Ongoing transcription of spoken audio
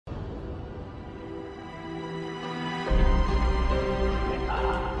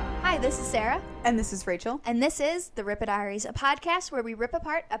this is Sarah. And this is Rachel. And this is the Diaries, a podcast where we rip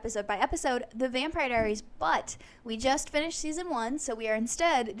apart, episode by episode, the Vampire Diaries. But we just finished season 1, so we are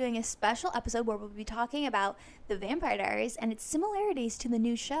instead doing a special episode where we'll be talking about the Vampire Diaries and its similarities to the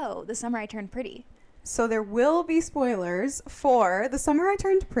new show, The Summer I Turned Pretty. So there will be spoilers for The Summer I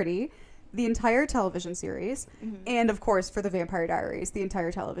Turned Pretty, the entire television series, and of course for the Vampire Diaries, the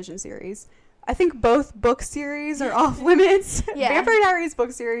entire television series. I think both book series are off limits. Yeah. Vampire Diaries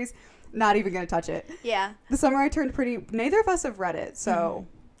book series, not even going to touch it. Yeah. The Summer I Turned Pretty, neither of us have read it, so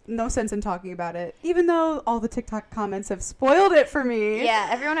no sense in talking about it, even though all the TikTok comments have spoiled it for me. Yeah,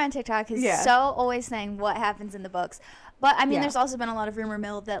 everyone on TikTok is so always saying what happens in the books. But, I mean, there's also been a lot of rumor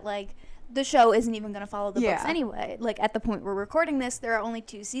mill that, like, the show isn't even going to follow the books anyway. Like, at the point we're recording this, there are only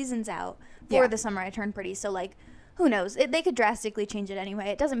 2 seasons out for The Summer I Turned Pretty, so, like, who knows? They could drastically change it anyway.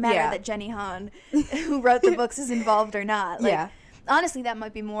 It doesn't matter that Jenny Han, who wrote the books, is involved or not. Like, honestly, that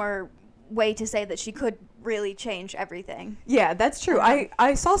might be more way to say that she could really change everything. Yeah, that's true.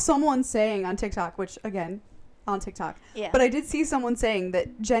 I saw someone saying on TikTok, which, again, on TikTok. Yeah. But I did see someone saying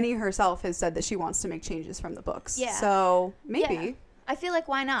that Jenny herself has said that she wants to make changes from the books. Yeah. So, maybe. Yeah. I feel like,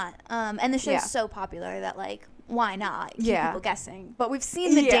 why not? And the show's so popular that, like, why not? Keep people guessing. But we've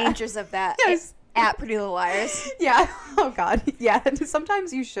seen the dangers of that. Yes. At Pretty Little Liars. Yeah. Oh, God. Yeah.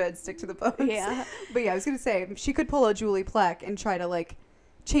 Sometimes you should stick to the books. Yeah. But yeah, I was going to say, she could pull a Julie Plec and try to, like,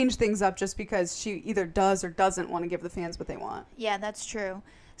 change things up just because she either does or doesn't want to give the fans what they want. Yeah, that's true.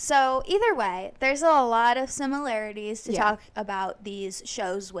 So, either way, there's a lot of similarities to talk about these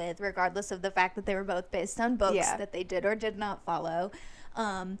shows with, regardless of the fact that they were both based on books that they did or did not follow.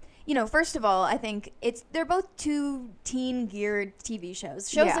 You know, first of all, I think they're both 2 teen-geared TV shows.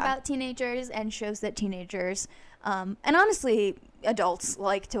 Shows about teenagers and shows that teenagers, and honestly, adults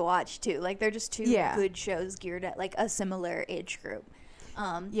like to watch, too. Like, they're just 2 good shows geared at, like, a similar age group.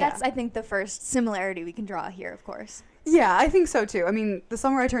 That's, I think, the first similarity we can draw here, of course. Yeah, I think so, too. I mean, The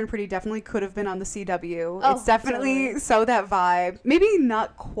Summer I Turned Pretty definitely could have been on the CW. Oh, it's definitely so that vibe. Maybe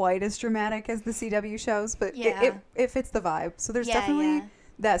not quite as dramatic as the CW shows, but it fits the vibe. So there's definitely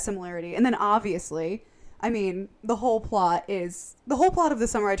that similarity. And then obviously, I mean, the whole plot of The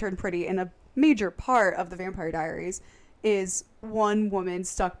Summer I Turned Pretty, and a major part of the Vampire Diaries, is one woman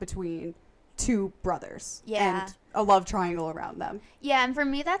stuck between 2 brothers. Yeah. And a love triangle around them. Yeah, and for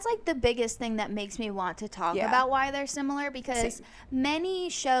me, that's, like, the biggest thing that makes me want to talk about why they're similar, because many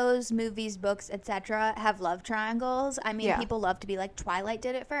shows, movies, books, etc. have love triangles. I mean, people love to be like, Twilight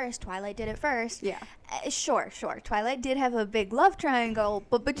did it first. Yeah. Sure. Twilight did have a big love triangle,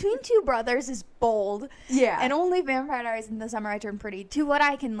 but between 2 brothers is bold. Yeah. And only Vampire Diaries and The Summer I Turned Pretty, to what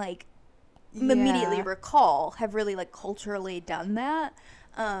I can, like, immediately recall, have really, like, culturally done that.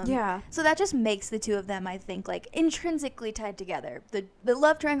 So that just makes the 2 of them, I think, like, intrinsically tied together. The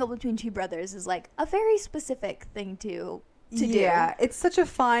love triangle between 2 brothers is, like, a very specific thing to do. Yeah, it's such a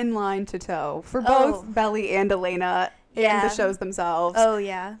fine line to toe for both Belly and Elena in the shows themselves. Oh,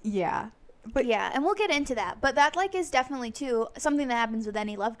 yeah. Yeah. But and we'll get into that. But that, like, is definitely, too, something that happens with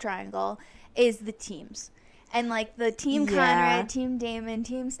any love triangle is the teams. And, like, the Team Conrad, Team Damon,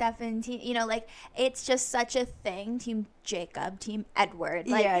 Team Stefan, you know, like, it's just such a thing. Team Jacob, Team Edward.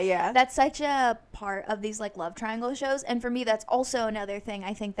 Like, that's such a part of these, like, love triangle shows. And for me, that's also another thing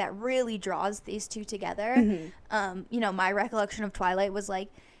I think that really draws these 2 together. You know, my recollection of Twilight was, like,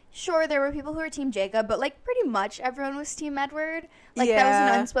 sure, there were people who were Team Jacob, but, like, pretty much everyone was Team Edward. Like, that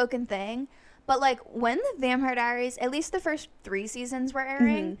was an unspoken thing. But, like, when the Vampire Diaries, at least the first 3 seasons were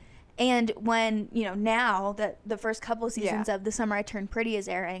airing, and when, you know, now that the first couple of seasons of The Summer I Turned Pretty is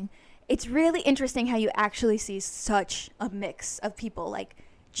airing, it's really interesting how you actually see such a mix of people, like,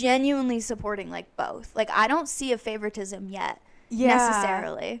 genuinely supporting, like, both. Like, I don't see a favoritism yet,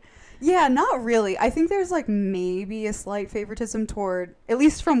 necessarily. Yeah, not really. I think there's, like, maybe a slight favoritism toward, at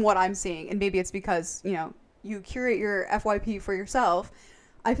least from what I'm seeing, and maybe it's because, you know, you curate your FYP for yourself.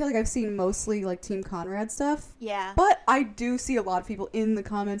 I feel like I've seen mostly, like, Team Conrad stuff. Yeah. But I do see a lot of people in the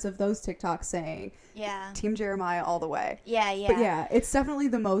comments of those TikToks saying, Team Jeremiah all the way. Yeah. But, yeah, it's definitely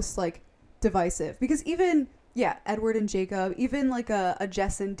the most, like, divisive. Because even, Edward and Jacob, even, like, a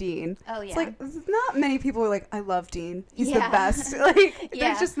Jess and Dean. Oh, yeah. It's, like, not many people are like, I love Dean. He's the best. Like,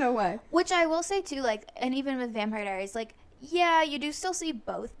 there's just no way. Which I will say, too, like, and even with Vampire Diaries, like, yeah, you do still see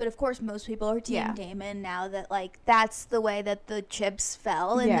both, but of course most people are Team Damon now that, like, that's the way that the chips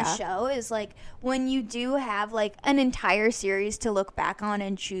fell in the show, is, like, when you do have, like, an entire series to look back on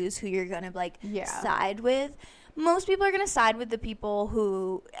and choose who you're gonna, like, side with. most people are going to side with the people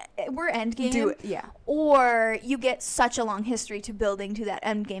who were endgame. Or you get such a long history to building to that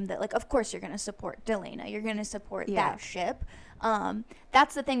endgame that, like, of course you're going to support Delena. You're going to support that ship.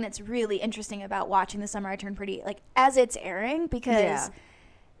 That's the thing that's really interesting about watching The Summer I Turned Pretty, like, as it's airing, because...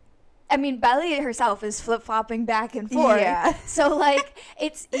 I mean, Belly herself is flip-flopping back and forth. Yeah. So, like,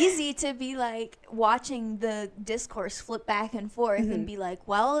 it's easy to be, like, watching the discourse flip back and forth and be like,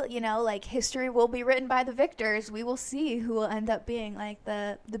 well, you know, like, history will be written by the victors. We will see who will end up being, like,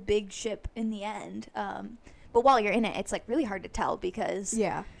 the big ship in the end. But while you're in it, it's, like, really hard to tell because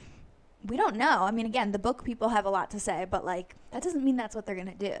we don't know. I mean, again, the book people have a lot to say, but, like, that doesn't mean that's what they're going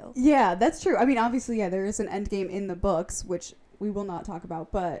to do. Yeah, that's true. I mean, obviously, there is an endgame in the books, which we will not talk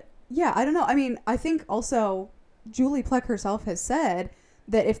about, but... Yeah, I don't know. I mean, I think also Julie Plec herself has said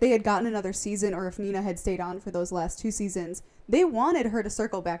that if they had gotten another season or if Nina had stayed on for those last 2 seasons, they wanted her to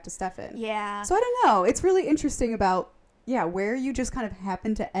circle back to Stefan. Yeah. So I don't know. It's really interesting about, where you just kind of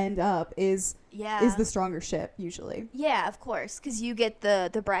happen to end up is the stronger ship usually. Yeah, of course, because you get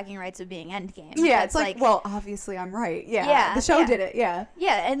the bragging rights of being endgame. Yeah, it's like, well, obviously I'm right. Yeah, the show did it, Yeah,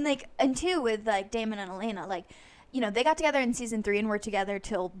 and like, and too with like Damon and Elena, like, you know, they got together in season 3 and were together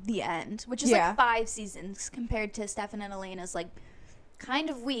till the end, which is like 5 seasons compared to Stefan and Elena's like kind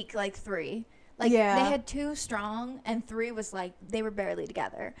of weak, like 3. Like they had 2 strong and 3 was like they were barely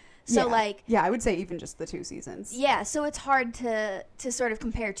together. So like I would say even just the 2 seasons. Yeah, so it's hard to sort of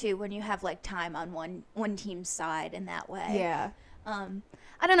compare to when you have like time on one team's side in that way. Yeah.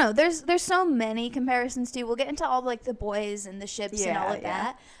 I don't know. There's so many comparisons too. We'll get into all like the boys and the ships and all of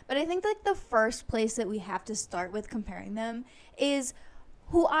that. But I think like the first place that we have to start with comparing them is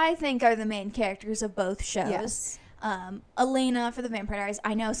who I think are the main characters of both shows. Yes. Elena for the Vampire Diaries.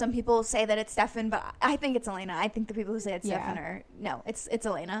 I know some people say that it's Stefan, but I think it's Elena. I think the people who say it's Stefan are no, it's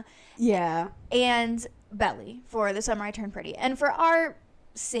Elena. Yeah. And Belly for The Summer I Turned Pretty. And for our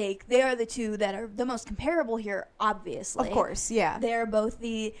sake, they are the two that are the most comparable here, obviously. Of course, yeah. They're both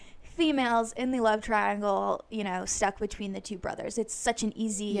the females in the love triangle, you know, stuck between the 2 brothers. It's such an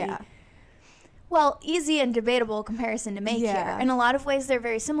easy and debatable comparison to make here. In a lot of ways they're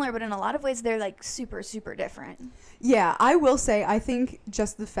very similar, but in a lot of ways they're like super, super different. Yeah, I will say, I think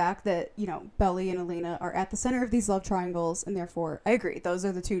just the fact that, you know, Belly and Elena are at the center of these love triangles, and therefore, I agree, those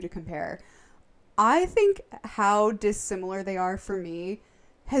are the 2 to compare. I think how dissimilar they are for me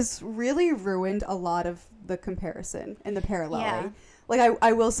has really ruined a lot of the comparison and the paralleling. Yeah. Like,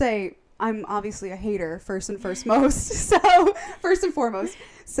 I will say, I'm obviously a hater, first and foremost.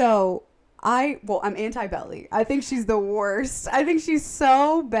 So, I'm anti-Belly. I think she's the worst. I think she's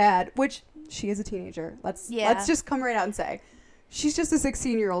so bad, which she is a teenager. Let's just come right out and say. She's just a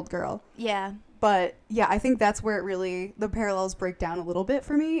 16-year-old girl. Yeah. But, I think that's where it really, the parallels break down a little bit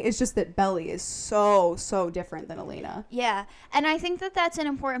for me. It's just that Belly is so, so different than Elena. Yeah. And I think that that's an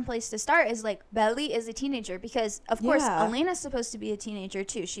important place to start is, like, Belly is a teenager because, of course, Elena's supposed to be a teenager,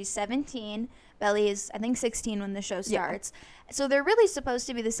 too. She's 17. Belly is, I think, 16 when the show starts. Yeah. So they're really supposed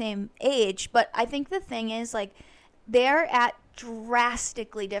to be the same age. But I think the thing is, like, they're at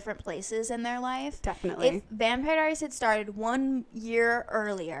drastically different places in their life. Definitely. If Vampire Diaries had started 1 year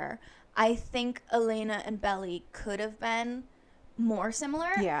earlier, I think Elena and Belly could have been more similar.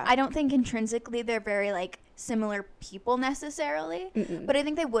 Yeah. I don't think intrinsically they're very, like, similar people necessarily. Mm-mm. But I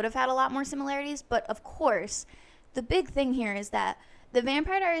think they would have had a lot more similarities. But, of course, the big thing here is that the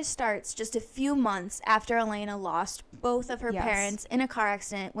Vampire Diaries starts just a few months after Elena lost both of her parents in a car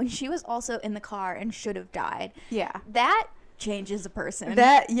accident when she was also in the car and should have died. Yeah. That changes a person.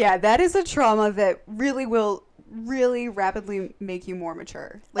 That is a trauma that really will really rapidly make you more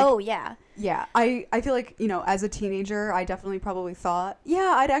mature. Like, yeah, I feel like, you know, as a teenager I definitely probably thought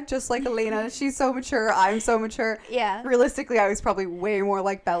I'd act just like Elena. She's so mature, I'm so mature. Realistically I was probably way more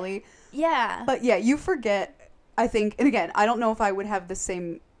like Belly. But you forget, I think, and again, I don't know if I would have the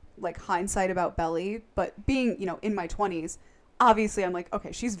same like hindsight about Belly, but being, you know, in my 20s, obviously I'm like,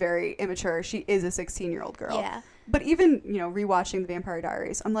 okay, she's very immature, she is a 16-year-old girl. But even, you know, rewatching The Vampire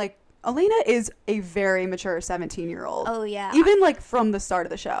Diaries, I'm like, Elena is a very mature 17-year-old. Oh, yeah. Even, like, from the start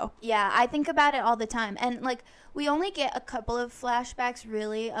of the show. Yeah, I think about it all the time. And, like, we only get a couple of flashbacks,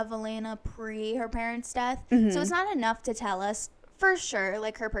 really, of Elena pre her parents' death. Mm-hmm. So it's not enough to tell us, for sure,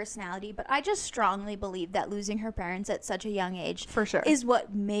 like, her personality. But I just strongly believe that losing her parents at such a young age for sure is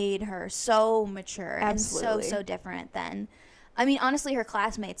what made her so mature. Absolutely. And so different than... I mean, honestly, her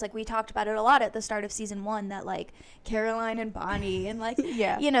classmates, like, we talked about it a lot at the start of season 1, that, like, Caroline and Bonnie and, like,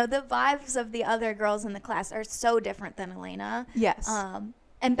 you know, the vibes of the other girls in the class are so different than Elena. Yes.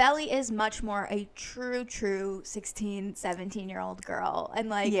 And Belly is much more a true 16, 17-year-old girl. And,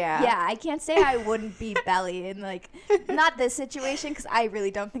 like, yeah, I can't say I wouldn't be Belly in, like, not this situation, because I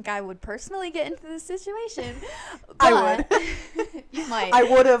really don't think I would personally get into this situation. But I would. You might. I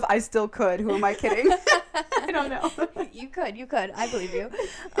would have. I still could. Who am I kidding? I don't know. You could. I believe you.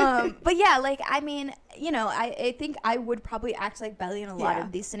 But, yeah, like, I mean, you know, I think I would probably act like Belly in a lot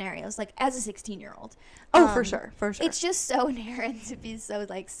of these scenarios, like, as a 16-year-old. Oh, for sure. It's just so inherent to be so,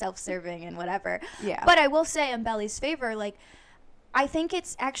 like, self-serving and whatever. Yeah. But I will say, in Belly's favor, like, I think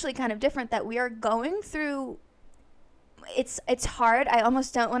it's actually kind of different that we are going through. It's hard. I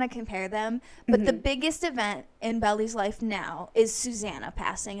almost don't want to compare them, but the biggest event in Belly's life now is Susanna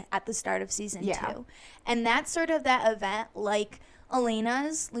passing at the start of season 2, and that's sort of that event, like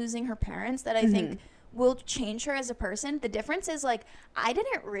Elena's losing her parents, that I think will change her as a person. The difference is, like, I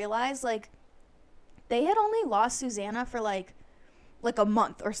didn't realize, like, they had only lost Susanna for, like a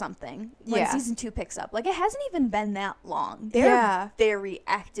month or something when season 2 picks up. Like, it hasn't even been that long. They're very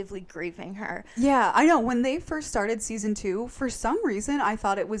actively grieving her. Yeah, I know. When they first started season 2, for some reason, I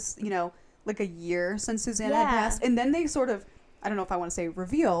thought it was, you know, like a year since Susanna had passed. And then they sort of, I don't know if I want to say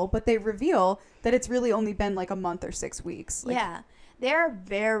reveal, but they reveal that it's really only been like a month or 6 weeks. Like, yeah. They're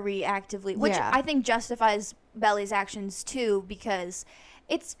very actively, which I think justifies Belly's actions too, because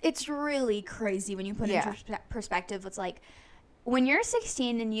it's really crazy when you put it into perspective. It's like, when you're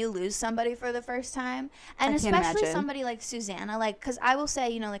 16 and you lose somebody for the first time, and especially somebody like Susanna, like, because I will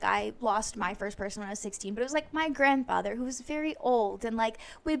say, you know, like, I lost my first person when I was 16, but it was, like, my grandfather, who was very old, and, like,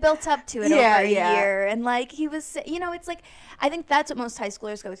 we built up to it over a year, and, like, he was, you know, it's, like, I think that's what most high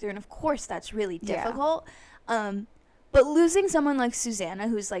schoolers go through, and, of course, that's really difficult, but losing someone like Susanna,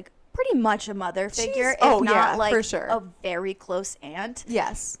 who's, like, pretty much a mother figure, if not like for sure. a very close aunt.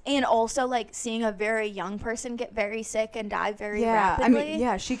 Yes. And also, like, seeing a very young person get very sick and die very rapidly. I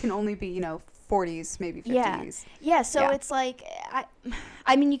mean, she can only be, you know, 40s, maybe 50s. Yeah, so it's like,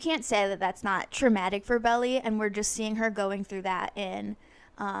 I mean, you can't say that that's not traumatic for Belly, and we're just seeing her going through that in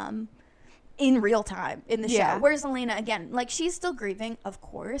real time in the show. Whereas Elena, again, like, she's still grieving, of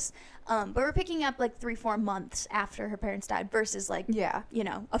course, but we're picking up, like, 3-4 months after her parents died versus, like, you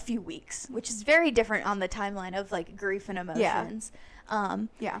know, a few weeks, which is very different on the timeline of, like, grief and emotions. So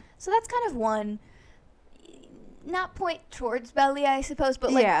that's kind of one, not point towards Belly, I suppose,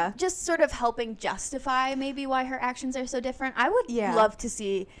 but, like, just sort of helping justify maybe why her actions are so different. I would love to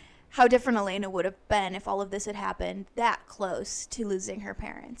see how different Elena would have been if all of this had happened that close to losing her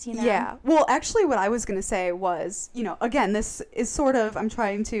parents, you know? Yeah. Well, actually, what I was going to say was, you know, again, this is sort of, I'm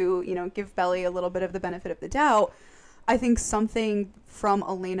trying to, you know, give Belly a little bit of the benefit of the doubt. I think something from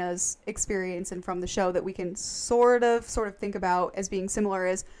Elena's experience and from the show that we can sort of think about as being similar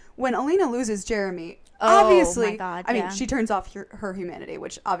is when Elena loses Jeremy, obviously, my God, I mean, she turns off her humanity,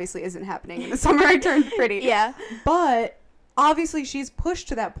 which obviously isn't happening in the summer I turned pretty. But obviously, she's pushed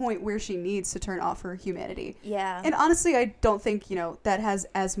to that point where she needs to turn off her humanity. Yeah. And honestly, I don't think, you know, that has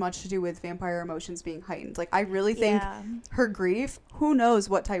as much to do with vampire emotions being heightened. Like, I really think her grief, who knows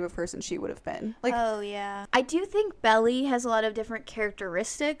what type of person she would have been. Like, I do think Belly has a lot of different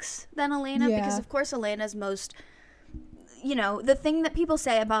characteristics than Elena, because, of course, Elena's most, you know, the thing that people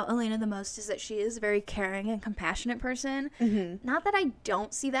say about Elena the most is that she is a very caring and compassionate person. Not that I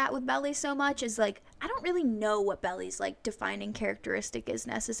don't see that with Belly so much, is like, I don't really know what Belly's, like, defining characteristic is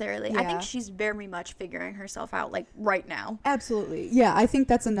necessarily. I think she's very much figuring herself out, like, right now. Absolutely. Yeah, I think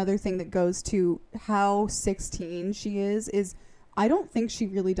that's another thing that goes to how 16 she is I don't think she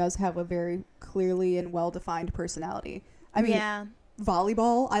really does have a very clearly and well-defined personality. I mean,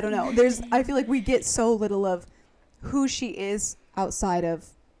 volleyball, I don't know. I feel like we get so little of who she is outside of,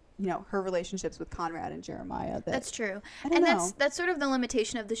 you know, her relationships with Conrad and Jeremiah. That's true. And that's sort of the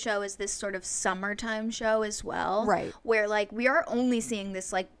limitation of the show, is this sort of summertime show as well. Right. Where, like, we are only seeing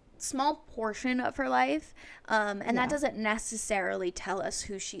this, like, small portion of her life. And that doesn't necessarily tell us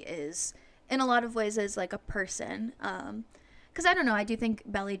who she is in a lot of ways as, like, a person. Because I don't know, I do think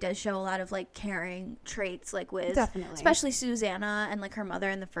Belly does show a lot of, like, caring traits, like, with especially Susanna and, like, her mother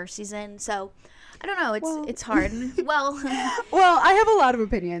in the first season. So I don't know, it's hard. Well, I have a lot of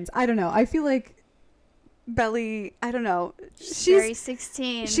opinions. I don't know. I feel like Belly, I don't know. She's very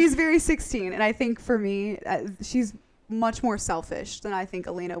 16. She's very 16, and I think for me, she's much more selfish than I think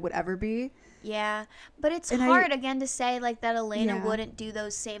Elena would ever be. Yeah, but it's hard again to say, like, that Elena wouldn't do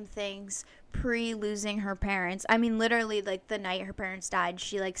those same things pre-losing her parents. I mean, literally, like, the night her parents died,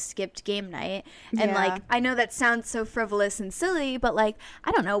 she, like, skipped game night. And, like, I know that sounds so frivolous and silly, but, like,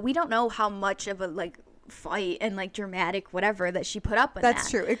 I don't know. We don't know how much of a, like, fight and like dramatic whatever that she put up with. That's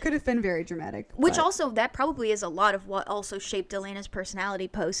true. It could have been very dramatic. Which also, that probably is a lot of what also shaped Elena's personality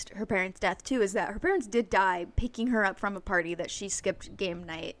post her parents' death too, is that her parents did die picking her up from a party that she skipped game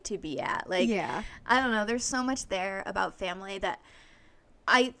night to be at. Like, yeah. I don't know. There's so much there about family that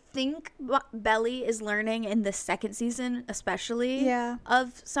I think Belly is learning in the second season, especially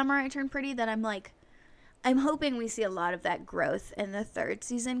of Summer I Turned Pretty, that I'm hoping we see a lot of that growth in the third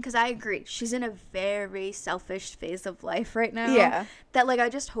season, because I agree. She's in a very selfish phase of life right now. Yeah. That, like, I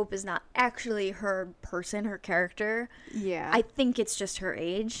just hope is not actually her person, her character. Yeah. I think it's just her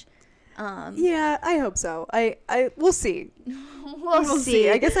age. Yeah, I hope so. We'll see. We'll see.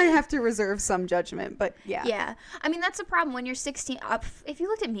 I guess I have to reserve some judgment, but yeah. Yeah. I mean, that's the problem when you're 16. If you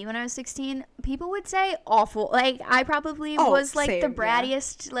looked at me when I was 16, people would say awful. Like, I probably was like the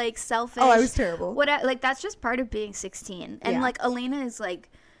brattiest, like selfish. Oh, I was terrible. Like, that's just part of being 16. And like, Elena is like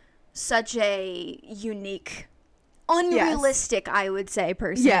such a unique, unrealistic, I would say,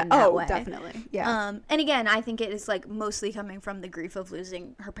 person. Yeah. Way. Definitely. Yeah. And again, I think it is like mostly coming from the grief of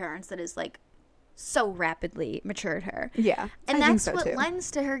losing her parents that is like so rapidly matured her. Yeah. And that's what lends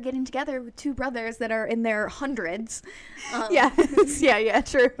to her getting together with two brothers that are in their hundreds. Yeah,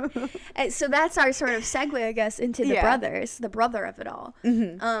 true. So that's our sort of segue, I guess, into the brothers, the brother of it all.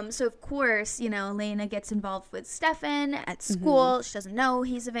 Mm-hmm. So of course, Elena gets involved with Stefan at school. Mm-hmm. She doesn't know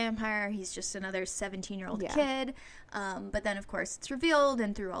he's a vampire. He's just another 17-year-old kid. But then of course it's revealed,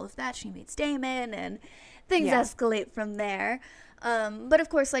 and through all of that she meets Damon, and things escalate from there. But of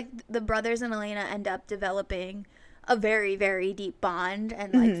course, like, the brothers and Elena end up developing a very, very deep bond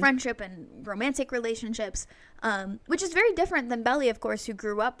and like friendship and romantic relationships, which is very different than Belly, of course, who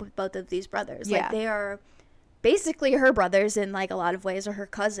grew up with both of these brothers. Yeah. Like, they are basically her brothers in like a lot of ways, or her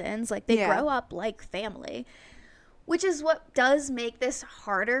cousins. Like, they grow up like family, which is what does make this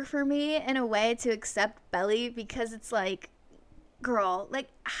harder for me in a way to accept Belly, because it's like, girl, like,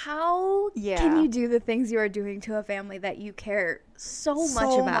 how can you do the things you are doing to a family that you care so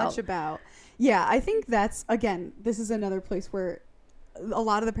much about? Yeah, I think that's, again, this is another place where a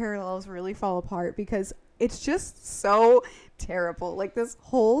lot of the parallels really fall apart, because it's just so terrible. Like, this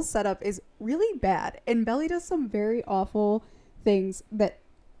whole setup is really bad, and Belly does some very awful things that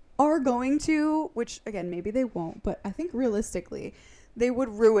are going to, which, again, maybe they won't, but I think realistically they would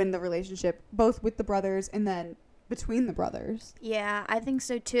ruin the relationship, both with the brothers and then between the brothers. Yeah, I think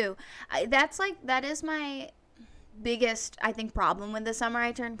so too. That is my biggest, I think, problem with The Summer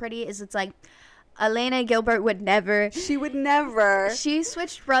I Turned Pretty, is it's like, Elena Gilbert would never. She would never. She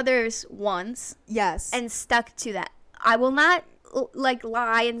switched brothers once. Yes. And stuck to that. I will not like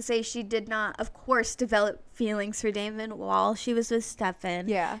lie and say she did not, of course, develop feelings for Damon while she was with Stefan.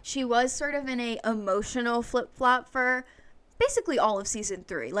 Yeah. She was sort of in a emotional flip-flop for basically all of season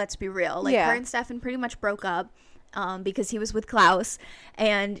 3, let's be real. Like, her and Stefan pretty much broke up. Because he was with Klaus,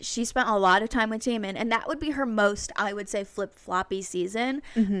 and she spent a lot of time with Damon, and that would be her most, I would say, flip-floppy season.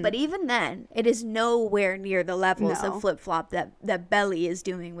 Mm-hmm. But even then, it is nowhere near the levels of flip-flop that Belly is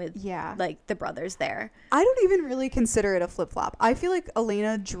doing with like the brothers there. I don't even really consider it a flip-flop. I feel like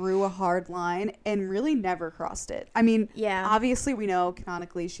Elena drew a hard line and really never crossed it. I mean, obviously we know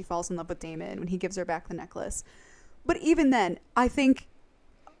canonically she falls in love with Damon when he gives her back the necklace. But even then, I think,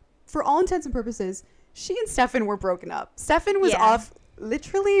 for all intents and purposes, she and Stefan were broken up. Stefan was off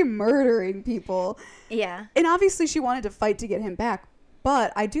literally murdering people. Yeah. And obviously she wanted to fight to get him back.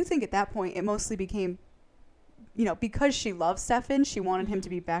 But I do think at that point it mostly became, because she loved Stefan, she wanted him to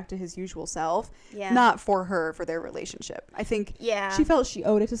be back to his usual self. Yeah. Not for their relationship. I think she felt she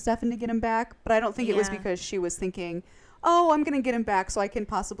owed it to Stefan to get him back. But I don't think it was because she was thinking, oh, I'm going to get him back so I can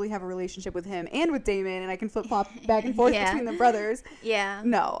possibly have a relationship with him and with Damon, and I can flip-flop back and forth between the brothers. Yeah.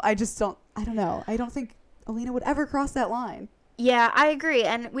 No, I don't know. I don't think Elena would ever cross that line. Yeah, I agree.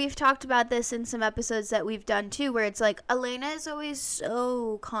 And we've talked about this in some episodes that we've done too, where it's like, Elena is always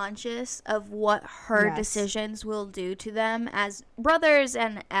so conscious of what her decisions will do to them as brothers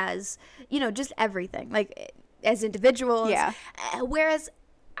and as, just everything, like as individuals. Yeah. Whereas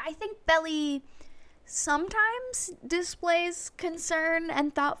I think Belly sometimes displays concern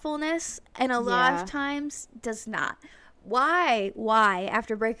and thoughtfulness, and a lot of times does not. Why,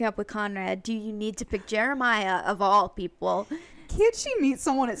 after breaking up with Conrad, do you need to pick Jeremiah of all people? Can't she meet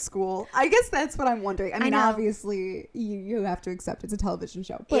someone at school? I guess that's what I'm wondering. I mean, obviously, you have to accept it's a television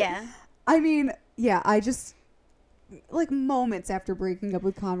show. But, I mean, I just, like, moments after breaking up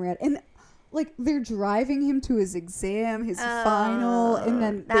with Conrad, and like, they're driving him to his exam, his final, and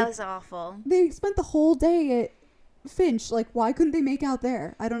then that was awful. They spent the whole day Finch, like, why couldn't they make out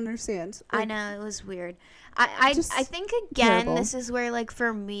there? I don't understand. Like, I know, it was weird. I think, again, terrible. This is where, like,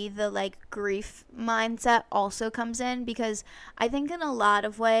 for me, the, like, grief mindset also comes in, because I think in a lot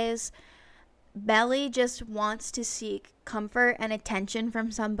of ways, Belly just wants to seek comfort and attention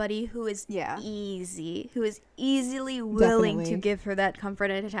from somebody who is who is easily willing to give her that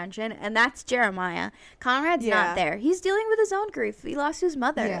comfort and attention, and that's Jeremiah. Conrad's not there. He's dealing with his own grief. He lost his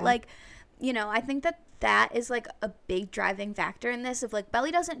mother. Yeah. Like, you know, I think that is, like, a big driving factor in this, of, like,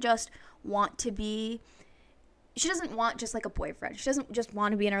 Belly doesn't just want to be... She doesn't want just, like, a boyfriend. She doesn't just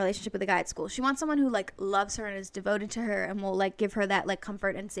want to be in a relationship with a guy at school. She wants someone who, like, loves her and is devoted to her and will, like, give her that, like,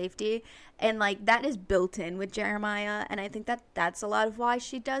 comfort and safety. And, like, that is built in with Jeremiah. And I think that's a lot of why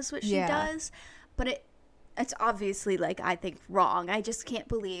she does what she does. But it's obviously, like, I think wrong. I just can't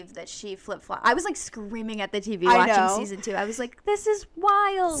believe that she flip-flopped. I was, like, screaming at the TV watching season 2. I was like, this is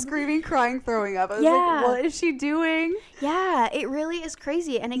wild. Screaming, crying, throwing up. I was like, what is she doing? Yeah, it really is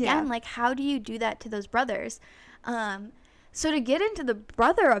crazy. And again, like, how do you do that to those brothers? So to get into the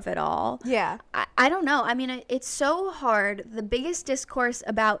brother of it all, I don't know. I mean, it's so hard. The biggest discourse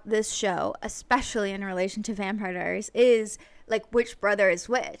about this show, especially in relation to Vampire Diaries, is, like, which brother is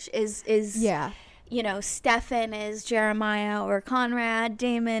which. Is you know, Stefan is Jeremiah or Conrad,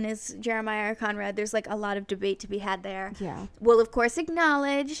 Damon is Jeremiah or Conrad. There's, like, a lot of debate to be had there. Yeah. We'll, of course,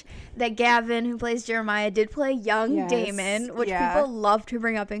 acknowledge that Gavin, who plays Jeremiah, did play young Damon, which people love to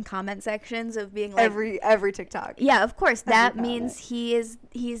bring up in comment sections of being like... Every TikTok. Yeah, of course. That means he's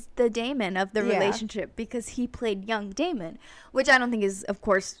the Damon of the relationship, because he played young Damon, which I don't think is, of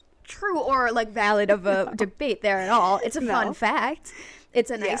course, true or, like, valid of a debate there at all. It's a fun fact. It's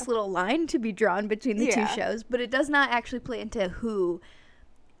a nice little line to be drawn between the two shows, but it does not actually play into who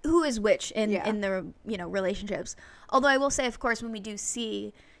is which in the, you know, relationships. Although I will say, of course, when we do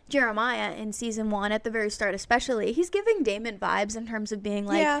see Jeremiah in season 1 at the very start especially, he's giving Damon vibes in terms of being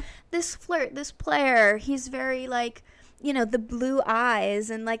like this flirt, this player. He's very, like, you know, the blue eyes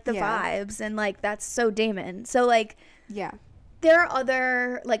and, like, the vibes, and, like, that's so Damon. So, like, there are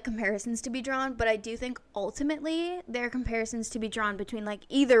other, like, comparisons to be drawn, but I do think ultimately there are comparisons to be drawn between, like,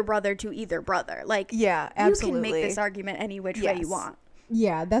 either brother to either brher. Like, absolutely. You can make this argument any which way you want.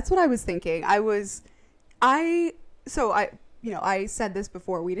 Yeah, that's what I was thinking. I said this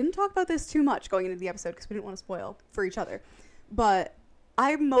before. We didn't talk about this too much going into the episode because we didn't want to spoil for each other. But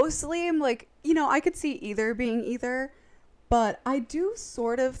I mostly am like, you know, I could see either being either, but I do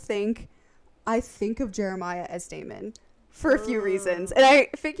sort of think of Jeremiah as Damon. For a few reasons. And I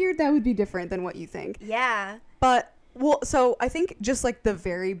figured that would be different than what you think. Yeah. But, well, so I think just, like, the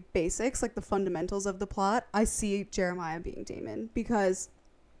very basics, like, the fundamentals of the plot, I see Jeremiah being Damon. Because,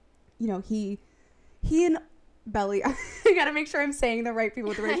 you know, he and Belly, I gotta make sure I'm saying the right people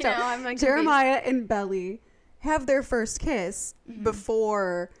with the right stuff. I'm like Jeremiah and Belly have their first kiss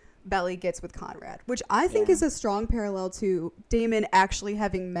before Belly gets with Conrad. Which I think is a strong parallel to Damon actually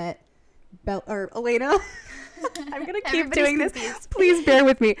having met Elena. I'm gonna keep doing this. Please bear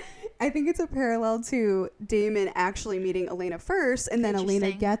with me. I think it's a parallel to Damon actually meeting Elena first, and then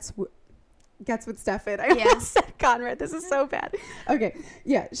Elena gets with Stefan. I almost said Conrad. This is so bad. Okay,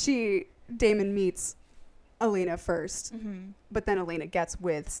 yeah. Damon meets Elena first, but then Elena gets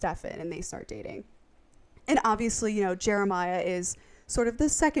with Stefan, and they start dating. And obviously, you know, Jeremiah is sort of the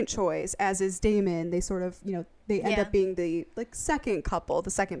second choice, as is Damon. They sort of, you know, they end up being the, like, second couple, the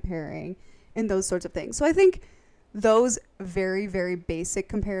second pairing, and those sorts of things. So I think those very, very basic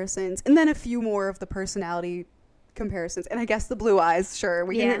comparisons, and then a few more of the personality comparisons, and I guess the blue eyes, sure,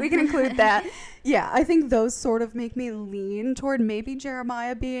 we can include that. Yeah, I think those sort of make me lean toward maybe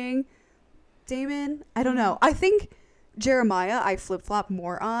Jeremiah being Damon. I don't know. I think Jeremiah I flip-flop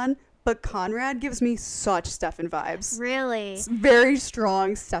more on, but Conrad gives me such Stefan vibes. Really? Very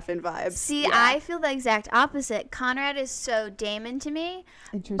strong Stefan vibes. See, I feel the exact opposite. Conrad is so Damon to me.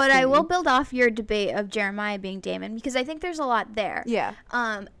 Interesting. But I will build off your debate of Jeremiah being Damon, because I think there's a lot there. Yeah.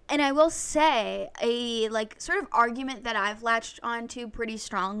 And I will say a, like, sort of argument that I've latched onto pretty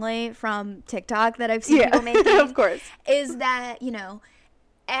strongly from TikTok that I've seen people making. Of course. Is that, you know,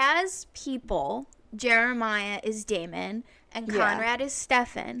 as people, Jeremiah is Damon and Conrad is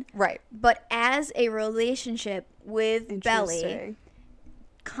Stefan. Right. But as a relationship with Belly,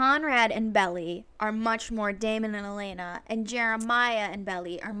 Conrad and Belly are much more Damon and Elena, and Jeremiah and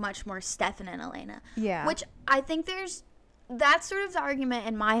Belly are much more Stefan and Elena. Yeah. Which I think there's that's sort of the argument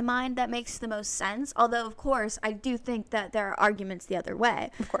in my mind that makes the most sense. Although, of course, I do think that there are arguments the other way.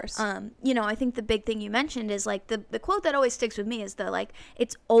 Of course. You know, I think the big thing you mentioned is, like, the quote that always sticks with me is the, like,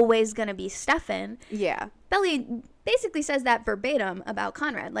 it's always going to be Stefan. Yeah. Belly basically says that verbatim about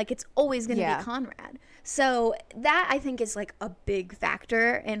Conrad. Like, it's always going to be Conrad. So that, I think, is, like, a big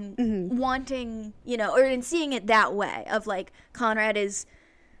factor in wanting, you know, or in seeing it that way of, like, Conrad is...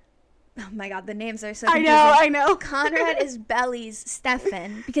 Oh my God, the names are so confusing. I know. Conrad is Belly's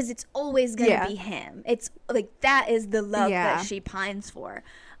Stefan because it's always going to be him. It's like, that is the love that she pines for.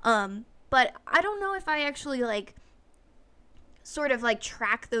 But I don't know if I actually, like, sort of, like,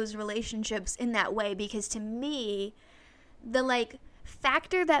 track those relationships in that way, because to me, the, like,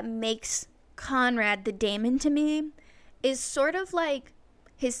 factor that makes Conrad the Damon to me is sort of like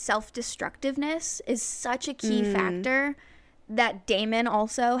his self-destructiveness is such a key factor that Damon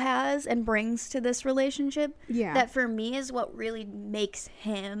also has and brings to this relationship, that for me is what really makes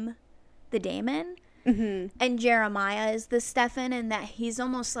him the Damon. And Jeremiah is the Stefan, and that he's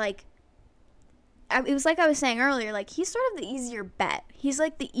almost like, it was like I was saying earlier, like, he's sort of the easier bet. He's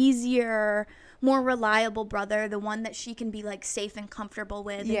like the easier, more reliable brother, the one that she can be, like, safe and comfortable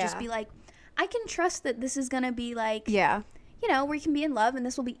with, and just be like, I can trust that this is gonna be, like, you know, we can be in love and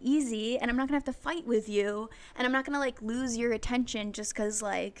this will be easy, and I'm not gonna have to fight with you, and I'm not gonna, like, lose your attention just because,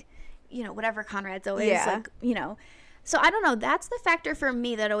 like, you know, whatever. Conrad's always like, you know. So I don't know, that's the factor for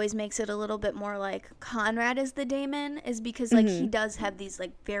me that always makes it a little bit more like Conrad is the Damon, is because, like, he does have these,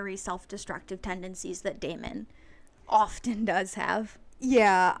 like, very self-destructive tendencies that Damon often does have.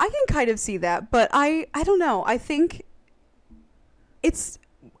 Yeah, I can kind of see that, but I don't know. I think it's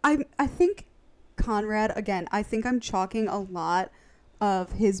I think Conrad, again, I think I'm chalking a lot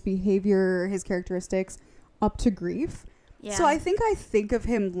of his behavior, his characteristics up to grief. Yeah. So I think of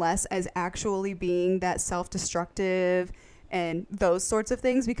him less as actually being that self-destructive and those sorts of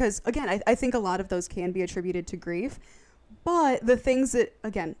things, because, again, I think a lot of those can be attributed to grief. But the things that,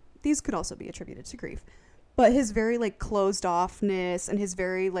 again, these could also be attributed to grief. But his very, like, closed offness and his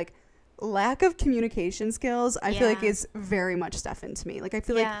very, like, lack of communication skills, I feel like is very much Stefan to me. Like, I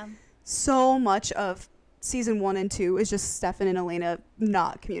feel like so much of season 1 and 2 is just Stefan and Elena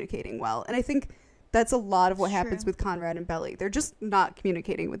not communicating well. And I think that's a lot of what happens with Conrad and Belly. They're just not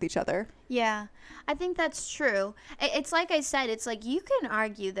communicating with each other. Yeah, I think that's true. It's like I said, it's like you can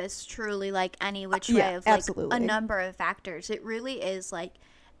argue this truly like any which way of, like, a number of factors. It really is like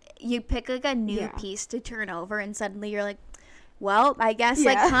you pick, like, a new piece to turn over and suddenly you're like, well, I guess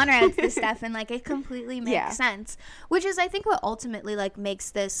like Conrad's the Stefan. Like, it completely makes sense. Which is, I think, what ultimately, like,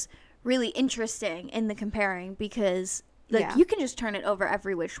 makes this really interesting in the comparing, because, like, you can just turn it over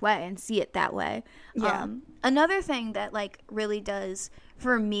every which way and see it that way. Another thing that, like, really does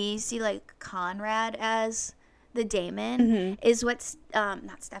for me see, like, Conrad as the Damon is what's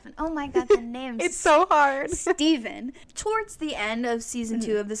not Stefan. Oh my God, the name. It's so hard. Steven. Towards the end of season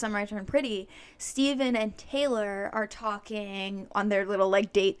 2 of The Summer I Turned Pretty, Steven and Taylor are talking on their little,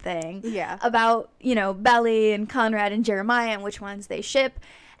 like, date thing about, you know, Belly and Conrad and Jeremiah and which ones they ship.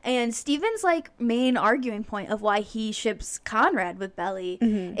 And Steven's, like, main arguing point of why he ships Conrad with Belly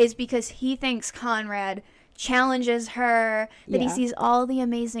is because he thinks Conrad challenges her, that he sees all the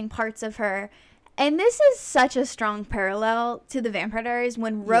amazing parts of her. And this is such a strong parallel to the Vampire Diaries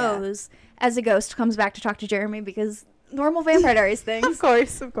when Rose, as a ghost, comes back to talk to Jeremy, because normal Vampire Diaries things. Of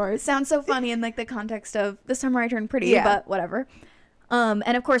course. Sounds so funny in, like, the context of The Summer I Turned Pretty, but whatever.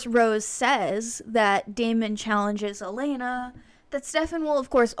 And, of course, Rose says that Damon challenges Elena, that Stefan will, of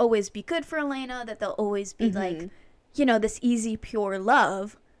course, always be good for Elena, that they'll always be, like, you know, this easy, pure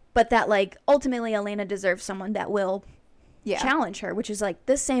love, but that, like, ultimately Elena deserves someone that will challenge her, which is, like,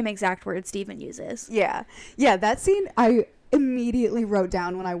 the same exact word Steven uses. Yeah, that scene I immediately wrote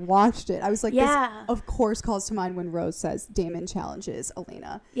down when I watched it. I was like, this, of course, calls to mind when Rose says Damon challenges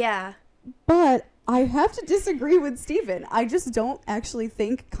Elena. Yeah. But I have to disagree with Steven. I just don't actually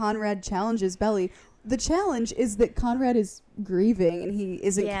think Conrad challenges Belly. The challenge is that Conrad is grieving and he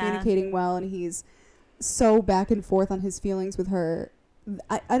isn't communicating well, and he's so back and forth on his feelings with her.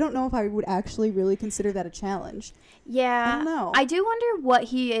 I don't know if I would actually really consider that a challenge. Yeah. I don't know. I do wonder what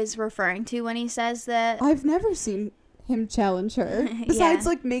he is referring to when he says that. I've never seen him challenge her. Besides,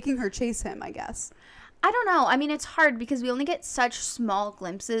 like, making her chase him, I guess. I don't know. I mean, it's hard because we only get such small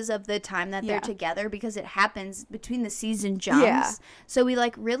glimpses of the time that they're together, because it happens between the season jumps. Yeah. So we,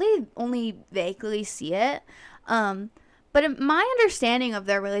 like, really only vaguely see it. But in my understanding of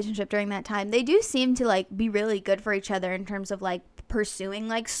their relationship during that time, they do seem to, like, be really good for each other in terms of, like, pursuing,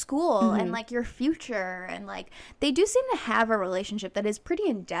 like, school and, like, your future. And, like, they do seem to have a relationship that is pretty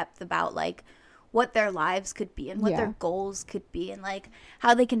in depth about, like, what their lives could be and what their goals could be and like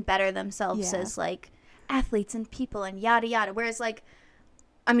how they can better themselves as like athletes and people and yada yada. Whereas like,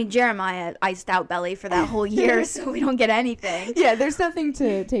 I mean, Jeremiah iced out Belly for that whole year, so we don't get anything. Yeah, there's nothing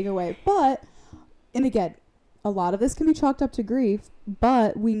to take away. But, and again, a lot of this can be chalked up to grief,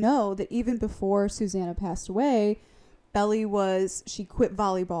 but we know that even before Susanna passed away, Belly she quit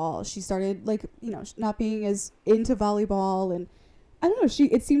volleyball. She started, like, you know, not being as into volleyball. And I don't know,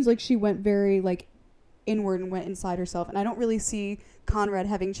 it seems like she went very, like, inward and went inside herself. And I don't really see Conrad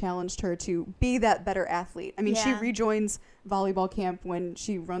having challenged her to be that better athlete. I mean, she rejoins volleyball camp when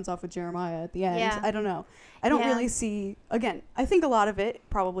she runs off with Jeremiah at the end. I don't know. I don't really see, again, I think a lot of it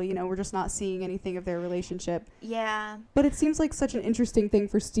probably, you know, we're just not seeing anything of their relationship. Yeah. But it seems like such an interesting thing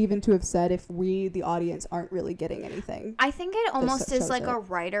for Steven to have said if we, the audience, aren't really getting anything. I think it almost is like a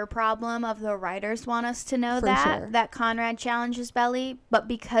writer problem of the writers want us to know that Conrad challenges Belly, but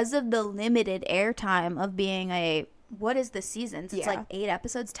because of the limited airtime of being what is the seasons? It's like 8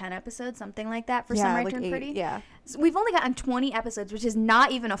 episodes, 10 episodes, something like that for Some Right Turned Pretty. Yeah. So we've only gotten 20 episodes, which is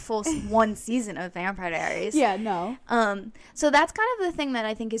not even a full one season of Vampire Diaries. Yeah, no. So that's kind of the thing that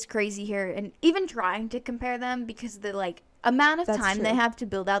I think is crazy here, and even trying to compare them because the like amount of time they have to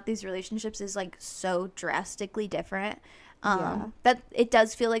build out these relationships is like so drastically different. That it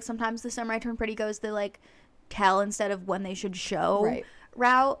does feel like sometimes the Some Right Turned Pretty goes the like tell instead of when they should show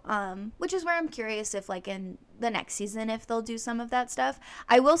route, which is where I'm curious if like in the next season if they'll do some of that stuff.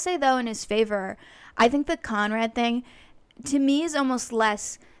 I will say though, in his favor, I think the Conrad thing to me is almost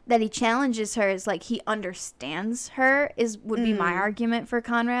less that he challenges her, is like he understands her would be my argument for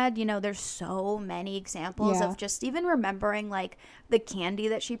Conrad. You know, there's so many examples of just even remembering like the candy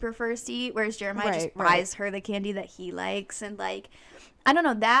that she prefers to eat, whereas Jeremiah just buys her the candy that he likes. And like, I don't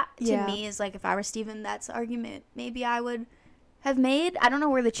know, that to me is like, if I were Steven, that's the argument maybe I would have made. I don't know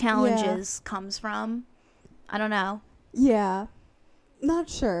where the challenges comes from. I don't know. Yeah. Not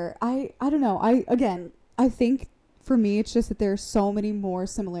sure. I don't know. I think for me it's just that there are so many more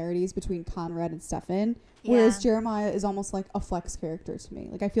similarities between Conrad and Stefan, whereas Jeremiah is almost like a flex character to me.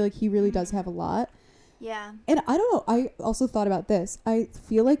 Like I feel like he really does have a lot. Yeah. And I don't know, I also thought about this. I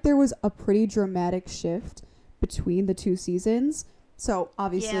feel like there was a pretty dramatic shift between the 2 seasons. So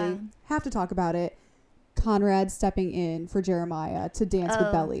obviously have to talk about it. Conrad stepping in for Jeremiah to dance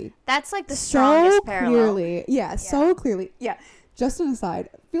with Belly. That's like the strongest parallel. Clearly. Yeah, so clearly. Yeah. Just an aside,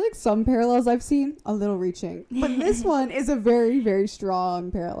 I feel like some parallels I've seen a little reaching, but this one is a very, very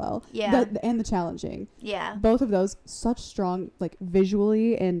strong parallel. Yeah. And the challenging. Yeah. Both of those such strong, like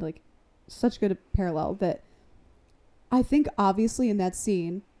visually and like such good parallel that I think obviously in that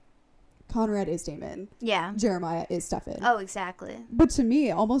scene, Conrad is Damon. Yeah. Jeremiah is Stefan. Oh, exactly. But to me,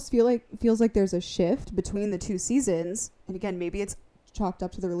 it almost feels like there's a shift between the 2 seasons. And again, maybe it's chalked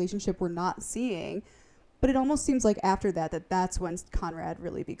up to the relationship we're not seeing. But it almost seems like after that's when Conrad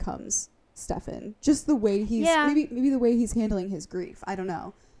really becomes Stefan. Just the way he's maybe the way he's handling his grief. I don't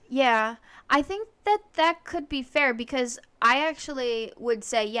know. Yeah, I think that could be fair because I actually would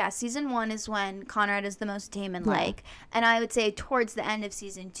say, season 1 is when Conrad is the most Damon-like. And I would say towards the end of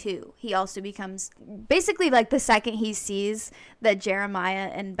season 2, he also becomes basically like the second he sees that Jeremiah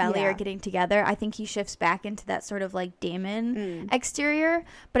and Belly are getting together, I think he shifts back into that sort of like Damon exterior.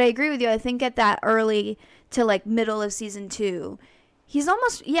 But I agree with you. I think at that early to like middle of season 2, he's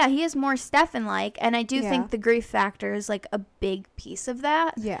almost, he is more Stefan-like, and I do think the grief factor is, like, a big piece of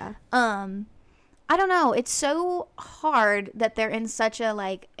that. Yeah. I don't know. It's so hard that they're in such a,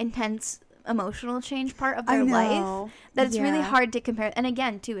 like, intense emotional change part of their life that it's really hard to compare. And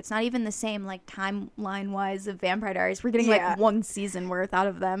again, too, it's not even the same, like, timeline-wise of Vampire Diaries. We're getting, like, 1 season worth out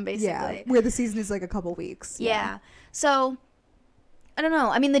of them, basically. Yeah, where the season is, like, a couple weeks. Yeah. So I don't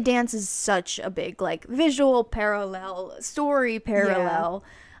know. I mean, the dance is such a big, like, visual parallel, story parallel.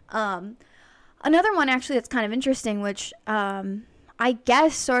 Another one, actually, that's kind of interesting, which I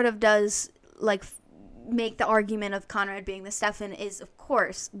guess sort of does, like, make the argument of Conrad being the Stefan is, of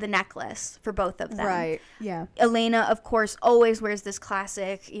course, the necklace for both of them. Right, yeah. Elena, of course, always wears this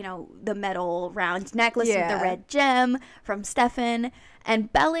classic, you know, the metal round necklace with the red gem from Stefan.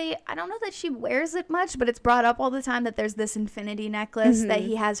 And Belly, I don't know that she wears it much, but it's brought up all the time that there's this infinity necklace that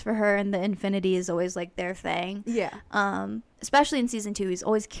he has for her, and the infinity is always, like, their thing. Yeah. Especially in season 2, he's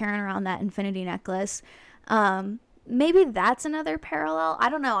always carrying around that infinity necklace. Maybe that's another parallel. I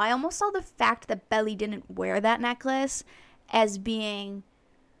don't know. I almost saw the fact that Belly didn't wear that necklace as being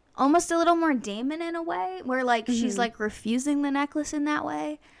almost a little more Damon in a way, where, like, she's, like, refusing the necklace in that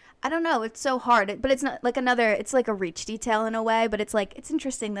way. I don't know. It's so hard. But it's not, like, it's, like, a reach detail in a way, but it's, like, it's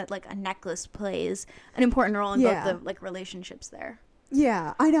interesting that, like, a necklace plays an important role in both the, like, relationships there.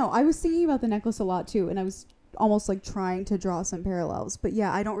 Yeah, I know. I was thinking about the necklace a lot too, and I was almost like trying to draw some parallels. But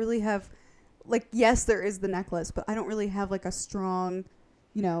yeah, I don't really have, like, yes, there is the necklace, but I don't really have like a strong,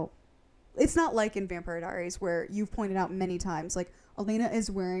 you know, it's not like in Vampire Diaries where you've pointed out many times, like, Elena is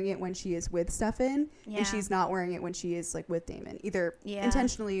wearing it when she is with Stefan, and she's not wearing it when she is like with Damon, either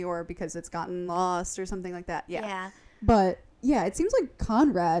intentionally or because it's gotten lost or something like that. Yeah. But yeah, it seems like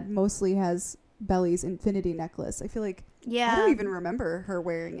Conrad mostly has Belly's infinity necklace. I feel like I don't even remember her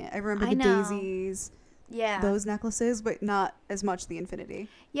wearing it. I remember the daisies. Yeah. Those necklaces, but not as much the infinity.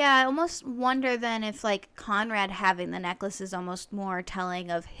 Yeah, I almost wonder then if, like, Conrad having the necklace is almost more telling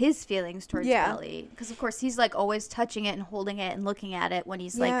of his feelings towards Belly. Because, of course, he's, like, always touching it and holding it and looking at it when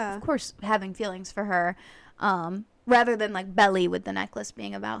he's, like, of course, having feelings for her. Rather than, like, Belly with the necklace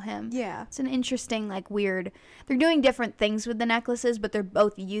being about him. Yeah. It's an interesting, like, weird... They're doing different things with the necklaces, but they're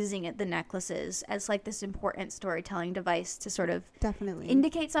both using the necklaces as, like, this important storytelling device to sort of... Definitely.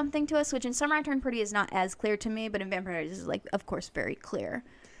 ...indicate something to us, which in Summer I Turned Pretty is not as clear to me, but in Vampire Diaries is, like, of course, very clear.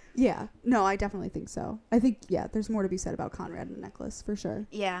 Yeah. No, I definitely think so. I think, there's more to be said about Conrad and the necklace, for sure.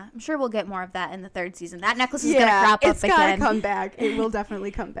 Yeah. I'm sure we'll get more of that in the third season. That necklace is going to crop up again. It's got to come back. It will definitely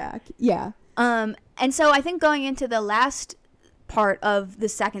come back. Yeah. And so I think going into the last part of the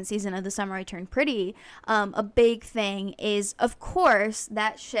second season of The Summer I Turned Pretty, a big thing is, of course,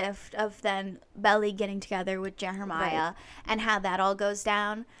 that shift of then Belly getting together with Jeremiah and how that all goes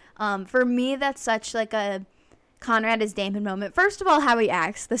down. For me, that's such like a Conrad is Damon moment. First of all, how he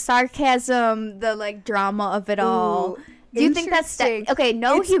acts, the sarcasm, the like drama of it all. Ooh. Do you think that's okay?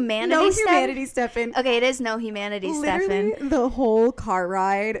 No humanity, Stefan. Okay, it is no humanity, Stefan. The whole car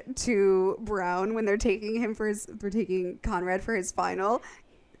ride to Brown when they're taking Conrad for his final.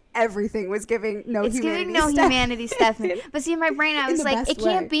 Everything was giving no humanity. It's giving no humanity, Stefan. But see, in my brain, I was like, it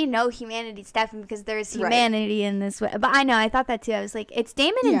can't be no humanity, Stefan, because there's humanity in this way. But I know, I thought that too. I was like, it's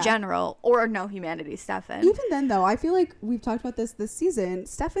Damon in general, or no humanity, Stefan. Even then, though, I feel like we've talked about this season.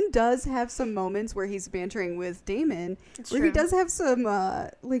 Stefan does have some moments where he's bantering with Damon, he does have some,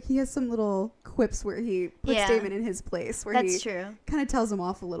 he has some little quips where he puts Damon in his place, where he kind of tells him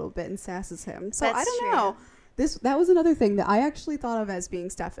off a little bit and sasses him. So I don't know. That was another thing that I actually thought of as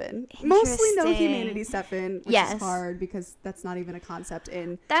being Stefan. Mostly no humanity Stefan, which is hard because that's not even a concept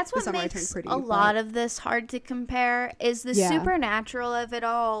in That's what makes a lot of this hard to compare is the supernatural of it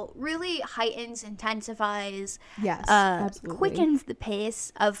all really heightens, intensifies, quickens the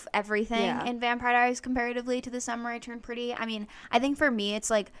pace of everything in Vampire Diaries comparatively to The Summer I Turned Pretty. I mean, I think for me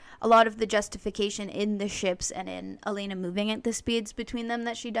it's like a lot of the justification in the ships and in Elena moving at the speeds between them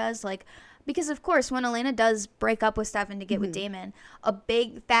that she does, like, because, of course, when Elena does break up with Stefan to get with Damon, a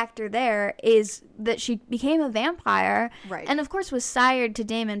big factor there is that she became a vampire and, of course, was sired to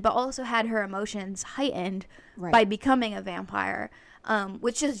Damon, but also had her emotions heightened by becoming a vampire,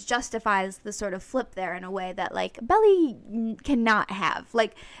 which just justifies the sort of flip there in a way that, like, Belly cannot have.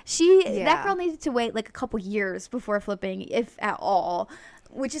 Like, that girl needed to wait, like, a couple years before flipping, if at all,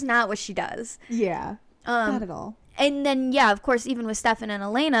 which is not what she does. Yeah, not at all. And then, of course, even with Stefan and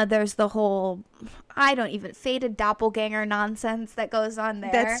Elena, there's the whole, fated doppelganger nonsense that goes on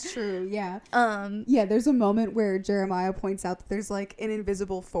there. That's true, yeah. There's a moment where Jeremiah points out that there's, like, an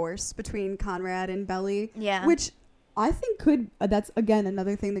invisible force between Conrad and Belly. Yeah. Which I think that's, again,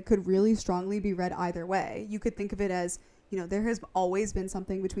 another thing that could really strongly be read either way. You could think of it as, there has always been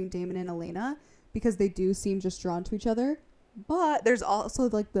something between Damon and Elena because they do seem just drawn to each other. But there's also,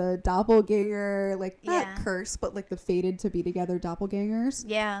 like, the doppelganger, like, not curse, but, like, the fated to be together doppelgangers.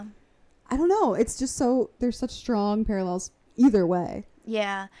 Yeah. I don't know. It's just there's such strong parallels either way.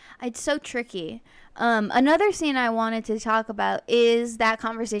 Yeah. It's so tricky. Another scene I wanted to talk about is that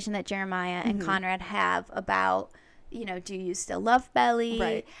conversation that Jeremiah and Conrad have about, do you still love Belly?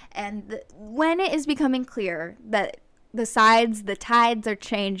 Right. And when it is becoming clear that the tides are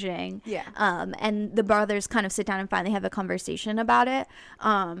changing. Yeah. And the brothers kind of sit down and finally have a conversation about it.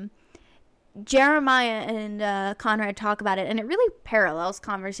 Jeremiah and Conrad talk about it, and it really parallels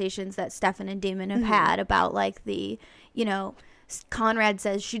conversations that Stefan and Damon have had about, like, the, Conrad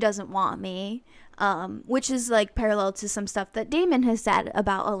says she doesn't want me, which is, like, parallel to some stuff that Damon has said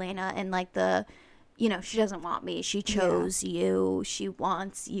about Elena and, like, the, she doesn't want me. She chose you. She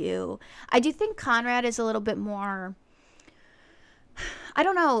wants you. I do think Conrad is a little bit more... I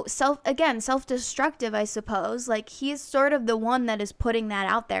don't know, self-destructive, I suppose. Like, he's sort of the one that is putting that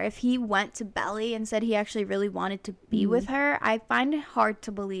out there. If he went to Belly and said he actually really wanted to be with her, I find it hard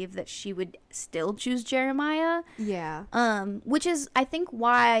to believe that she would still choose Jeremiah. Yeah. Which is, I think,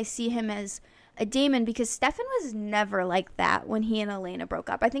 why I see him as a Damon, because Stefan was never like that when he and Elena broke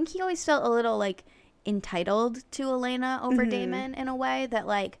up. I think he always felt a little, like, entitled to Elena over Damon in a way that,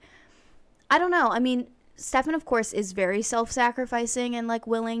 like, I don't know. I mean, Stefan, of course, is very self-sacrificing and, like,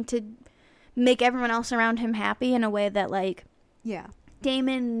 willing to make everyone else around him happy in a way that, like,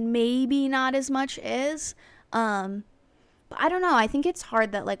 Damon maybe not as much is. But I don't know. I think it's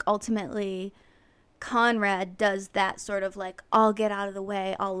hard that, like, ultimately Conrad does that sort of, like, I'll get out of the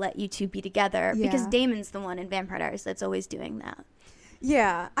way, I'll let you two be together. Because Damon's the one in Vampire Diaries that's always doing that.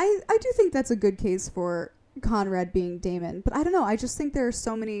 Yeah, I do think that's a good case for Conrad being Damon. But I don't know. I just think there are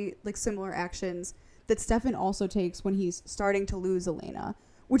so many, like, similar actions that Stefan also takes when he's starting to lose Elena.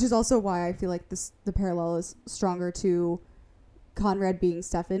 Which is also why I feel like the parallel is stronger to Conrad being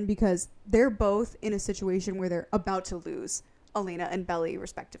Stefan, because they're both in a situation where they're about to lose Elena and Belly,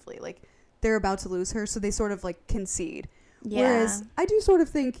 respectively. Like, they're about to lose her, so they sort of, like, concede. Yeah. Whereas I do sort of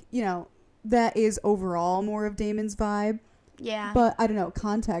think, you know, that is overall more of Damon's vibe. Yeah. But I don't know,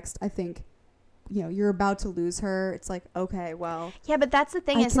 context, I think, you know, you're about to lose her. It's like, okay, well. Yeah, but that's the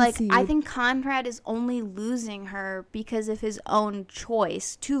thing is, like, I think Conrad is only losing her because of his own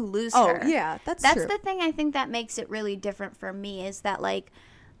choice to lose her. Oh, yeah, that's true. That's the thing I think that makes it really different for me is that, like,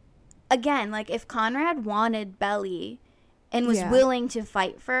 again, like, if Conrad wanted Belly and was willing to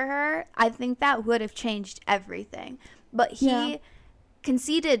fight for her, I think that would have changed everything. But he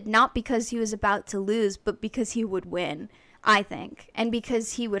conceded not because he was about to lose, but because he would win. I think, and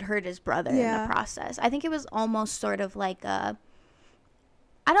because he would hurt his brother in the process. I think it was almost sort of like I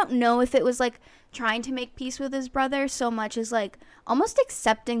don't know if it was like trying to make peace with his brother so much as like almost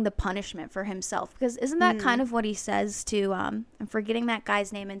accepting the punishment for himself, because isn't that kind of what he says to I'm forgetting that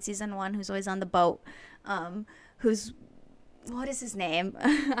guy's name in season 1 who's always on the boat, who's, what is his name?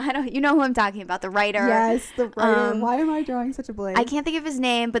 You know who I'm talking about, the writer. Yes, the writer. Why am I drawing such a blank? I can't think of his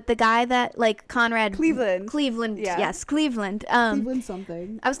name, but the guy that, like, Conrad. Cleveland. Yeah. Yes, Cleveland. Cleveland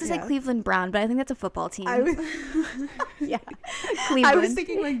something. I was going to say Cleveland Brown, but I think that's a football team. Yeah. Cleveland. I was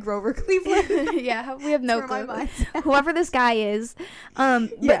thinking, like, Grover Cleveland. Yeah, we have no clue. Whoever this guy is.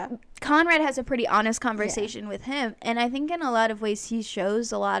 But Conrad has a pretty honest conversation with him, and I think in a lot of ways he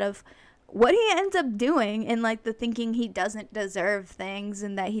shows a lot of what he ends up doing in, like, the thinking he doesn't deserve things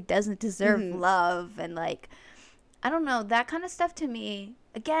and that he doesn't deserve love, and, like, I don't know, that kind of stuff to me,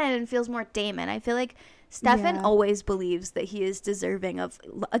 again, feels more Damon. I feel like Stefan always believes that he is deserving of,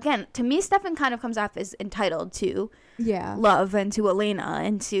 again, to me, Stefan kind of comes off as entitled to love and to Elena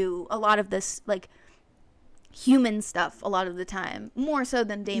and to a lot of this, like, human stuff a lot of the time, more so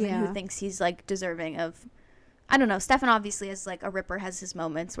than Damon, who thinks he's, like, deserving of, I don't know. Stefan obviously is like a Ripper, has his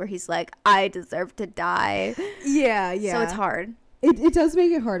moments where he's like, I deserve to die. Yeah. So it's hard. It does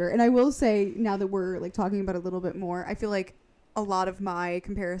make it harder. And I will say, now that we're like talking about it a little bit more, I feel like a lot of my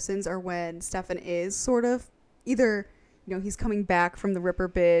comparisons are when Stefan is sort of either, you know, he's coming back from the Ripper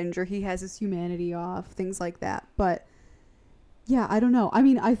binge or he has his humanity off, things like that. But yeah, I don't know. I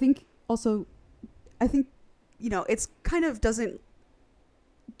mean, I think, you know, it's kind of doesn't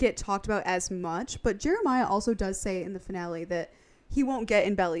get talked about as much, but Jeremiah also does say in the finale that he won't get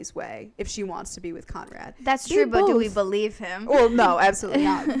in Belly's way if she wants to be with Conrad. That's true, but do we believe him? Well, no, absolutely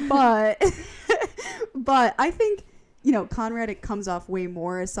not. But I think, you know, Conrad, it comes off way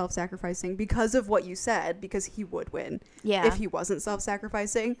more as self-sacrificing because of what you said, because he would win if he wasn't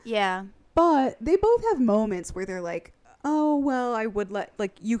self-sacrificing. Yeah. But they both have moments where they're like, oh, well, I would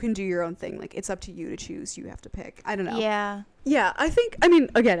like, you can do your own thing. Like, it's up to you to choose. You have to pick. I don't know. Yeah. Yeah, I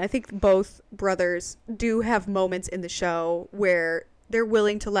think both brothers do have moments in the show where they're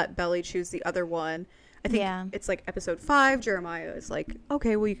willing to let Belly choose the other one. I think it's like episode 5. Jeremiah is like,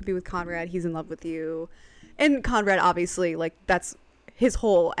 okay, well, you can be with Conrad. He's in love with you. And Conrad, obviously, like, that's his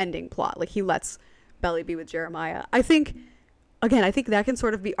whole ending plot. Like, he lets Belly be with Jeremiah. I think that can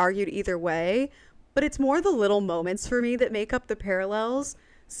sort of be argued either way. But it's more the little moments for me that make up the parallels.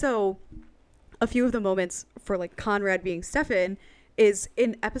 So a few of the moments for, like, Conrad being Stefan is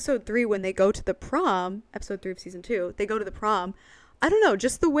in episode 3 when they go to the prom, episode 3 of season 2, they go to the prom. I don't know,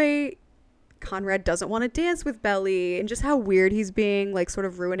 just the way Conrad doesn't want to dance with Belly and just how weird he's being, like, sort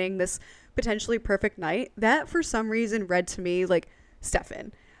of ruining this potentially perfect night. That, for some reason, read to me like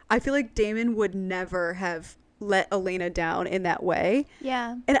Stefan. I feel like Damon would never have let Elena down in that way.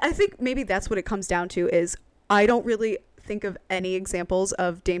 Yeah. And I think maybe that's what it comes down to is I don't really think of any examples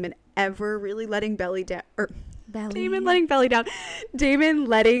of Damon ever really letting Belly down, or Damon letting Belly down, Damon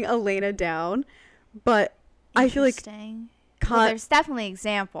letting Elena down. But I feel like well, there's definitely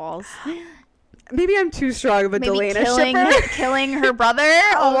examples. Maybe I'm too strong of a Elena shipper. Killing her brother,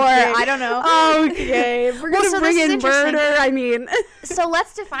 or I don't know. Okay, if we're gonna bring in murder, I mean. So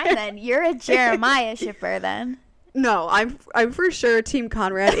let's define then. You're a Jeremiah shipper then. No, I'm for sure Team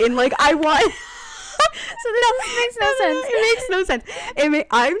Conrad. In like I want. So this makes no sense. It makes no sense.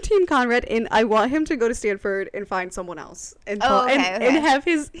 I'm Team Conrad, and I want him to go to Stanford and find someone else and and have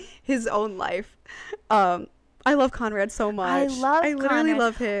his own life. I love Conrad so much. I literally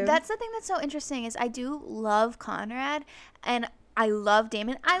love him. That's the thing that's so interesting is I do love Conrad, and I love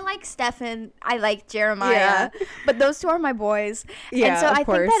Damon. I like Stefan. I like Jeremiah. Yeah. But those two are my boys. Yeah, and so I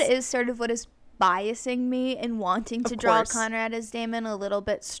think that is sort of what is biasing me in wanting to draw Conrad as Damon a little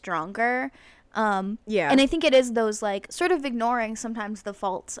bit stronger. And I think it is those like sort of ignoring sometimes the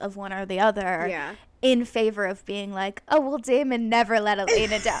faults of one or the other in favor of being like, oh well, Damon never let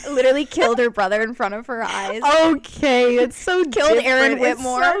Elena down, literally killed her brother in front of her eyes. Okay, it's so killed Aaron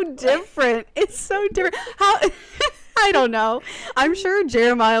Whitmore. It's so different. It's so different. How I don't know. I'm sure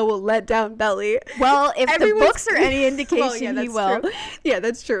Jeremiah will let down Belly. Well, if the books are any indication, he will. True. Yeah,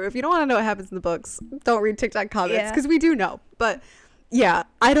 that's true. If you don't want to know what happens in the books, don't read TikTok comments because we do know. But yeah,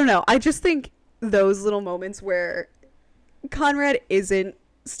 I don't know. I just think those little moments where Conrad isn't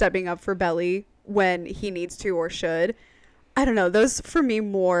stepping up for Belly when he needs to or should, I don't know. Those for me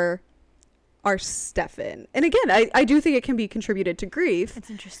more are Stefan. And again, I do think it can be contributed to grief. It's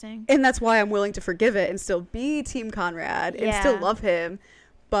interesting. And that's why I'm willing to forgive it and still be Team Conrad and still love him.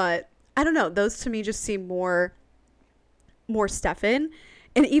 But I don't know. Those to me just seem more Stefan.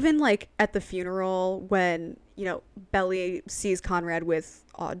 And even like at the funeral when, you know, Belly sees Conrad with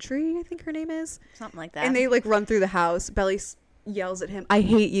Audrey, I think her name is. Something like that. And they like run through the house. Belly yells at him, I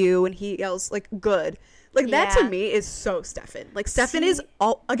hate you. And he yells like, good. Like that to me is so Stefan. Like Stefan is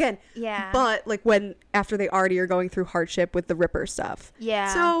all again. Yeah. But like when after they already are going through hardship with the Ripper stuff.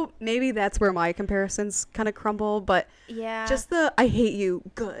 Yeah. So maybe that's where my comparisons kind of crumble. But just the I hate you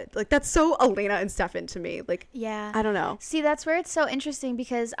good. Like that's so Elena and Stefan to me. Like I don't know. See, that's where it's so interesting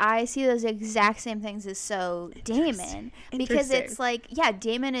because I see those exact same things as so Damon. Because it's like,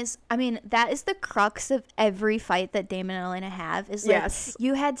 Damon is that is the crux of every fight that Damon and Elena have is like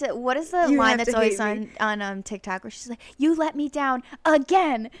you had to what is the line that's always on TikTok where she's like, you let me down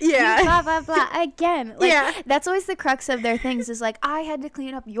again. Yeah. You blah, blah, blah, again. Like, that's always the crux of their things is like, I had to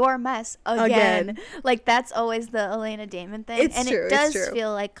clean up your mess again. Like, that's always the Elena Damon thing. It's true. It does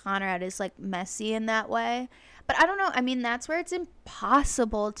feel like Conrad is like messy in that way. But I don't know. I mean, that's where it's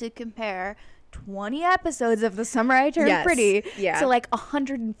impossible to compare 20 episodes of The Summer I Turned Pretty to like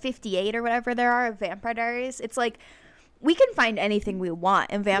 158 or whatever there are of Vampire Diaries. It's like, we can find anything we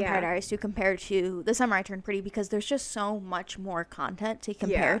want in Vampire Diaries to compare to The Summer I Turned Pretty because there's just so much more content to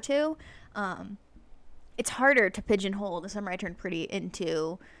compare to. It's harder to pigeonhole The Summer I Turned Pretty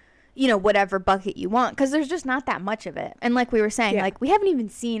into, you know, whatever bucket you want because there's just not that much of it. And like we were saying, like we haven't even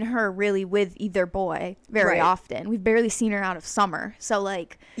seen her really with either boy very often. We've barely seen her out of Summer. So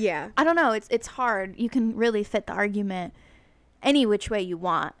like, I don't know. It's hard. You can really fit the argument any which way you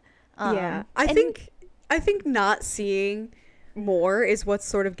want. I think not seeing more is what's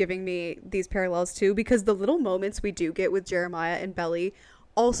sort of giving me these parallels too, because the little moments we do get with Jeremiah and Belly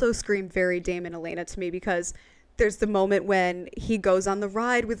also scream very Damon Elena to me, because there's the moment when he goes on the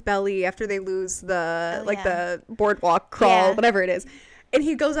ride with Belly after they lose the the boardwalk crawl, whatever it is. And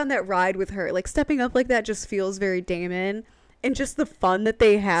he goes on that ride with her. Like stepping up like that just feels very Damon, and just the fun that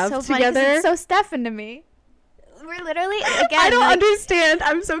they have together. Funny 'cause it's so Stefan to me. We're literally again. I don't understand.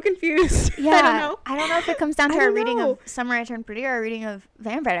 I'm so confused. Yeah, I don't know. I don't know if it comes down to a reading of Summer I Turned Pretty or a reading of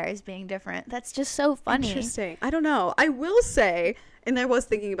Vampire Diaries being different. That's just so funny. Interesting. I don't know. I will say, and I was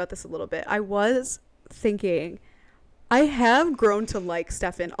thinking about this a little bit. I was thinking, I have grown to like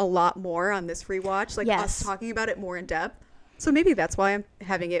Stefan a lot more on this rewatch. Like us talking about it more in depth. So maybe that's why I'm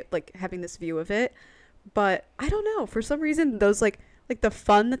having it having this view of it. But I don't know. For some reason, those like the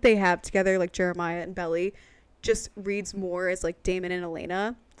fun that they have together, like Jeremiah and Belly, just reads more as like Damon and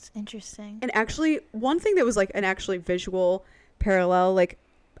Elena. It's interesting. And actually, one thing that was like an actually visual parallel, like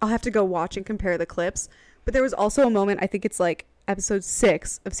I'll have to go watch and compare the clips, but there was also a moment, I think it's like episode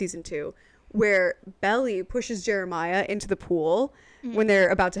 6 of season 2, where Belly pushes Jeremiah into the pool when they're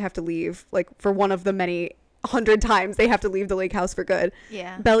about to have to leave, like for one of the many 100 times they have to leave the lake house for good.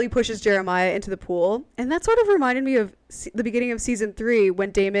 Yeah. Belly pushes Jeremiah into the pool, and that sort of reminded me of the beginning of season 3 when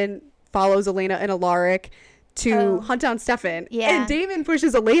Damon follows Elena and Alaric to hunt down Stefan. Yeah. And Damon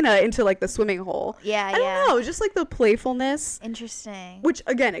pushes Elena into like the swimming hole. Yeah, I don't know, just like the playfulness. Interesting. Which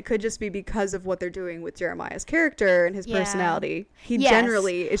again, it could just be because of what they're doing with Jeremiah's character and his personality. He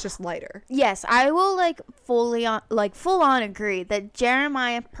generally is just lighter. Yes, I will full on agree that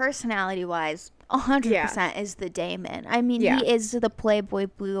Jeremiah personality wise 100% is the Damon. I mean, he is the playboy,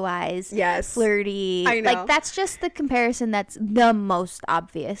 blue eyes, flirty. I know. Like that's just the comparison that's the most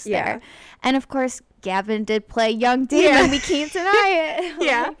obvious there. And of course, Gavin did play young Damon. We can't deny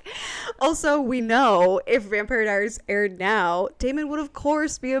it. Also, we know if Vampire Diaries aired now, Damon would of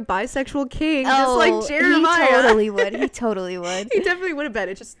course be a bisexual king, just like Jeremiah. He totally would. He totally would. He definitely would have been.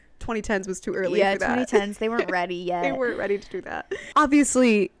 It just 2010s was too early for that. 2010s. They weren't ready yet. They weren't ready to do that.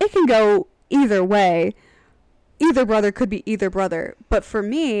 Obviously, it can go either way. Either brother could be either brother. But for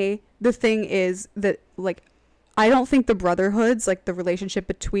me, the thing is that, like, I don't think the brotherhoods, like the relationship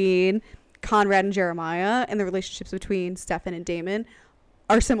between Conrad and Jeremiah and the relationships between Stefan and Damon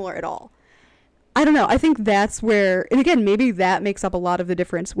are similar at all. I don't know. I think that's where, and again, maybe that makes up a lot of the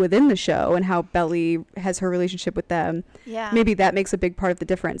difference within the show and how Belly has her relationship with them. Yeah. Maybe that makes a big part of the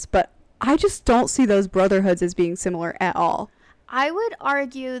difference. But I just don't see those brotherhoods as being similar at all. I would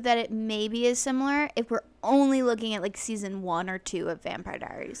argue that it maybe is similar if we're only looking at like season 1 or 2 of Vampire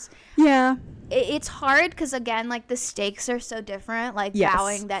Diaries. Yeah. It's hard because, again, like the stakes are so different. Like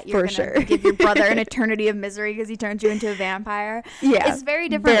vowing that you're going to give your brother an eternity of misery because he turns you into a vampire. Yeah. It's very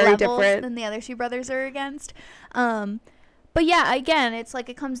different levels than the other two brothers are against. But yeah, again, it's like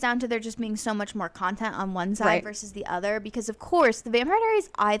it comes down to there just being so much more content on one side versus the other. Because, of course, the Vampire Diaries,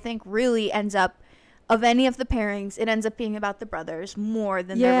 I think, really ends up, of any of the pairings, it ends up being about the brothers more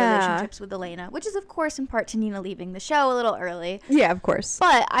than their relationships with Elena, which is, of course, in part to Nina leaving the show a little early. Yeah, of course.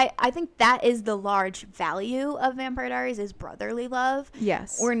 But I think that is the large value of Vampire Diaries is brotherly love.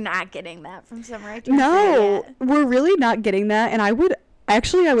 Yes. We're not getting that from Summer. No, we're really not getting that. And I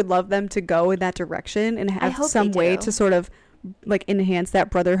would love them to go in that direction and have some way to sort of like enhance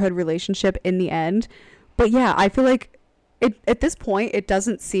that brotherhood relationship in the end. But yeah, I feel like at this point, it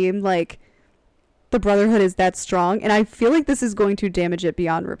doesn't seem like the brotherhood is that strong, and I feel like this is going to damage it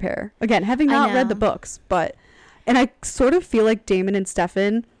beyond repair. Again, having not read the books, and I sort of feel like Damon and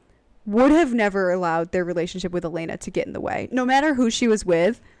Stefan would have never allowed their relationship with Elena to get in the way, no matter who she was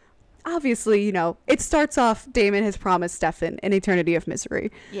with. Obviously, you know, it starts off Damon has promised Stefan an eternity of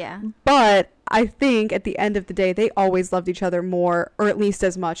misery. Yeah. But I think at the end of the day, they always loved each other more, or at least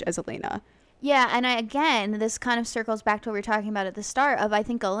as much as Elena. Yeah, and again, this kind of circles back to what we were talking about at the start of I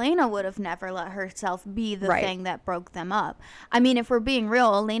think Elena would have never let herself be the thing that broke them up. I mean, if we're being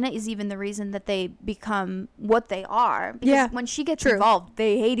real, Elena is even the reason that they become what they are. Because when she gets involved,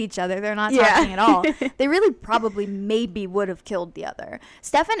 they hate each other. They're not talking at all. They really probably maybe would have killed the other.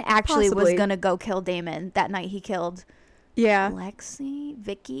 Stefan actually was going to go kill Damon that night he killed... Lexi,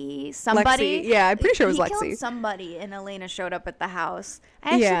 Vicky, somebody. Lexi. Yeah, I'm pretty sure it was Lexi. He killed somebody, and Elena showed up at the house. I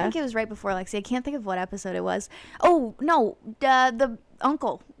actually think it was right before Lexi. I can't think of what episode it was. Oh no, the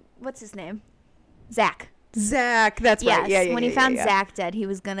uncle. What's his name? Zach. That's right. Yeah. When he found Zach dead, he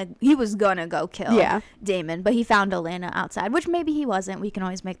was gonna go kill Damon, but he found Elena outside, which maybe he wasn't. We can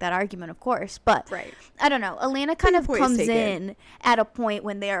always make that argument, of course, but I don't know. Elena kind of comes in at a point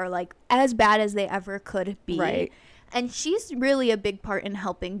when they are like as bad as they ever could be. Right. And she's really a big part in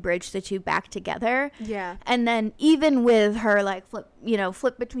helping bridge the two back together. Yeah. And then even with her like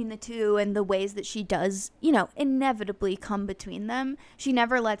flip between the two and the ways that she does, inevitably come between them, she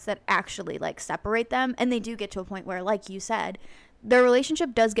never lets that actually like separate them. And they do get to a point where, like you said, their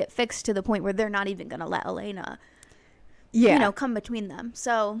relationship does get fixed to the point where they're not even going to let Elena, come between them.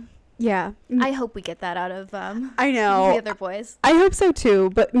 So... yeah. I hope we get that out of I know. the other boys. I hope so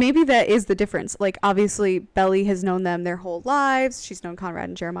too, but maybe that is the difference. Like, obviously, Belly has known them their whole lives. She's known Conrad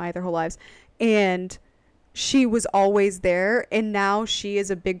and Jeremiah their whole lives. And she was always there, and now she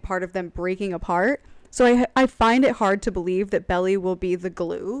is a big part of them breaking apart. So I find it hard to believe that Belly will be the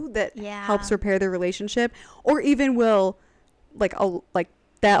glue that helps repair their relationship, or even will, like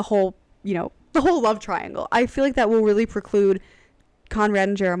that whole, the whole love triangle. I feel like that will really preclude Conrad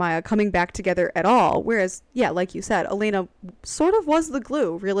and Jeremiah coming back together at all, whereas like you said, Elena sort of was the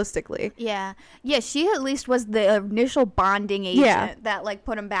glue realistically. Yeah, she at least was the initial bonding agent that like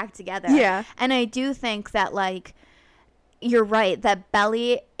put them back together. And I do think that like you're right that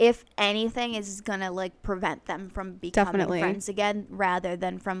Belly, if anything, is gonna like prevent them from becoming friends again rather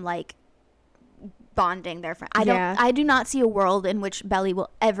than from like bonding their friend. I do not see a world in which Belly will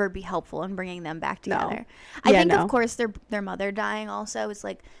ever be helpful in bringing them back together. I think of course their mother dying also is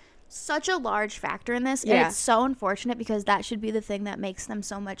like such a large factor in this, and it's so unfortunate because that should be the thing that makes them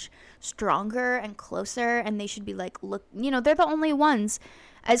so much stronger and closer, and they should be like, look, they're the only ones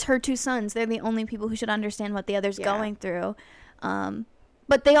as her two sons. They're the only people who should understand what the other's going through.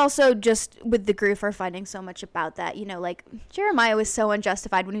 But they also just, with the grief, are finding so much about that. Like, Jeremiah was so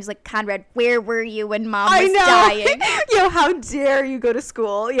unjustified when he was like, Conrad, where were you when Mom was dying? How dare you go to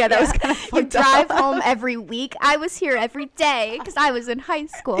school? Yeah, that was kind of fucked You drive home every week. I was here every day because I was in high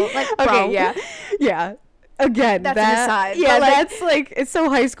school. Like, bro. Okay, yeah. Again, that's an aside. Yeah, that's like, it's so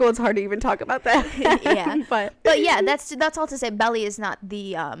high school, it's hard to even talk about that. But yeah, that's all to say. Belly is not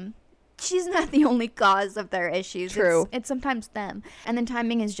the she's not the only cause of their issues. True. It's sometimes them. And then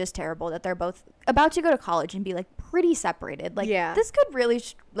timing is just terrible that they're both about to go to college and be like pretty separated. Like, this could really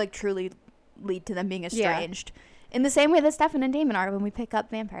like truly lead to them being estranged in the same way that Stefan and Damon are when we pick up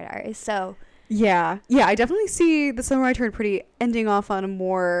Vampire Diaries. So yeah, I definitely see The Summer I Turned Pretty ending off on a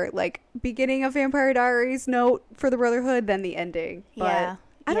more like beginning of Vampire Diaries note for the Brotherhood than the ending. But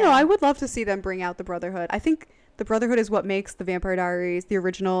I don't know, I would love to see them bring out the Brotherhood. I think the Brotherhood is what makes the Vampire Diaries, the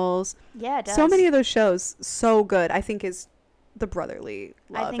originals, it does. So many of those shows so good. I think is the brotherly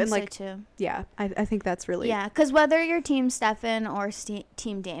love. I think and like, so too. Yeah, I think that's really because whether you're Team Stefan or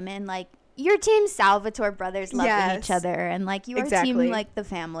Team Damon, like, your Team Salvatore brothers loving each other, and like you are Team like the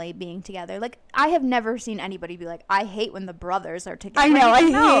family being together. Like, I have never seen anybody be like, I hate when the brothers are together. I know, I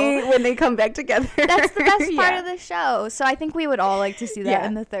hate when they come back together. That's the best part of the show. So I think we would all like to see that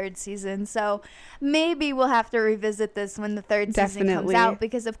in the third season. So maybe we'll have to revisit this when the third season comes out,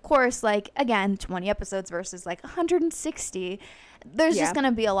 because of course, like, again, 20 episodes versus like 160. There's just going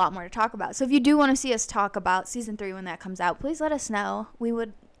to be a lot more to talk about. So if you do want to see us talk about season 3 when that comes out, please let us know. We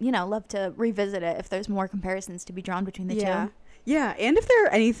would, love to revisit it if there's more comparisons to be drawn between the two. Yeah, and if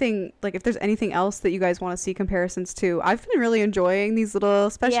there's anything else that you guys want to see comparisons to, I've been really enjoying these little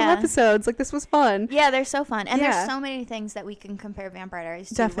special episodes. Like, this was fun. Yeah, they're so fun. And there's so many things that we can compare Vampire Diaries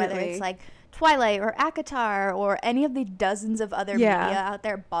to, whether it's like Twilight or ACOTAR or any of the dozens of other media out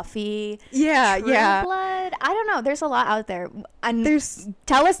there, Buffy, True Blood. I don't know. There's a lot out there. And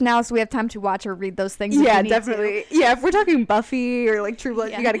tell us now so we have time to watch or read those things. Yeah, definitely. Yeah, if we're talking Buffy or like True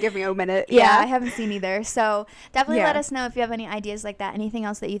Blood, you got to give me a minute. Yeah, I haven't seen either. So definitely let us know if you have any ideas like that. Anything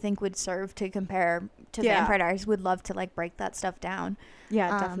else that you think would serve to compare to Vampire Diaries. Would love to like break that stuff down.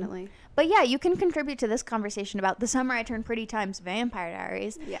 Yeah, definitely. But yeah, you can contribute to this conversation about The Summer I Turned Pretty times Vampire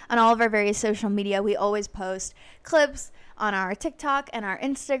Diaries on all of our various social media. We always post clips on our TikTok and our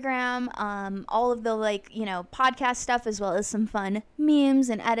Instagram, all of the podcast stuff, as well as some fun memes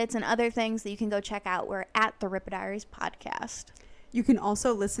and edits and other things that you can go check out. We're at the Rip Diaries podcast. You can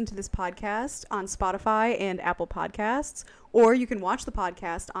also listen to this podcast on Spotify and Apple Podcasts, or you can watch the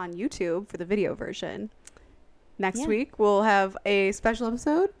podcast on YouTube for the video version. Next week, we'll have a special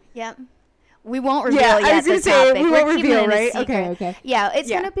episode. Yep. We won't reveal yet. I was going to say, we won't reveal, right? Okay. Yeah, it's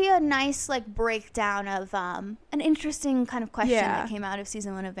going to be a nice breakdown of an interesting kind of question that came out of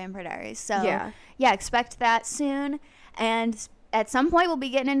season 1 of Vampire Diaries. So expect that soon. And at some point, we'll be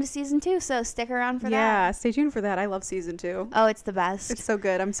getting into season 2, so stick around for that. Yeah, stay tuned for that. I love season 2. Oh, it's the best. It's so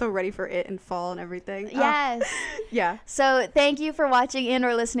good. I'm so ready for it and fall and everything. Yes. Yeah. So thank you for watching and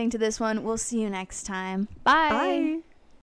or listening to this one. We'll see you next time. Bye. Bye.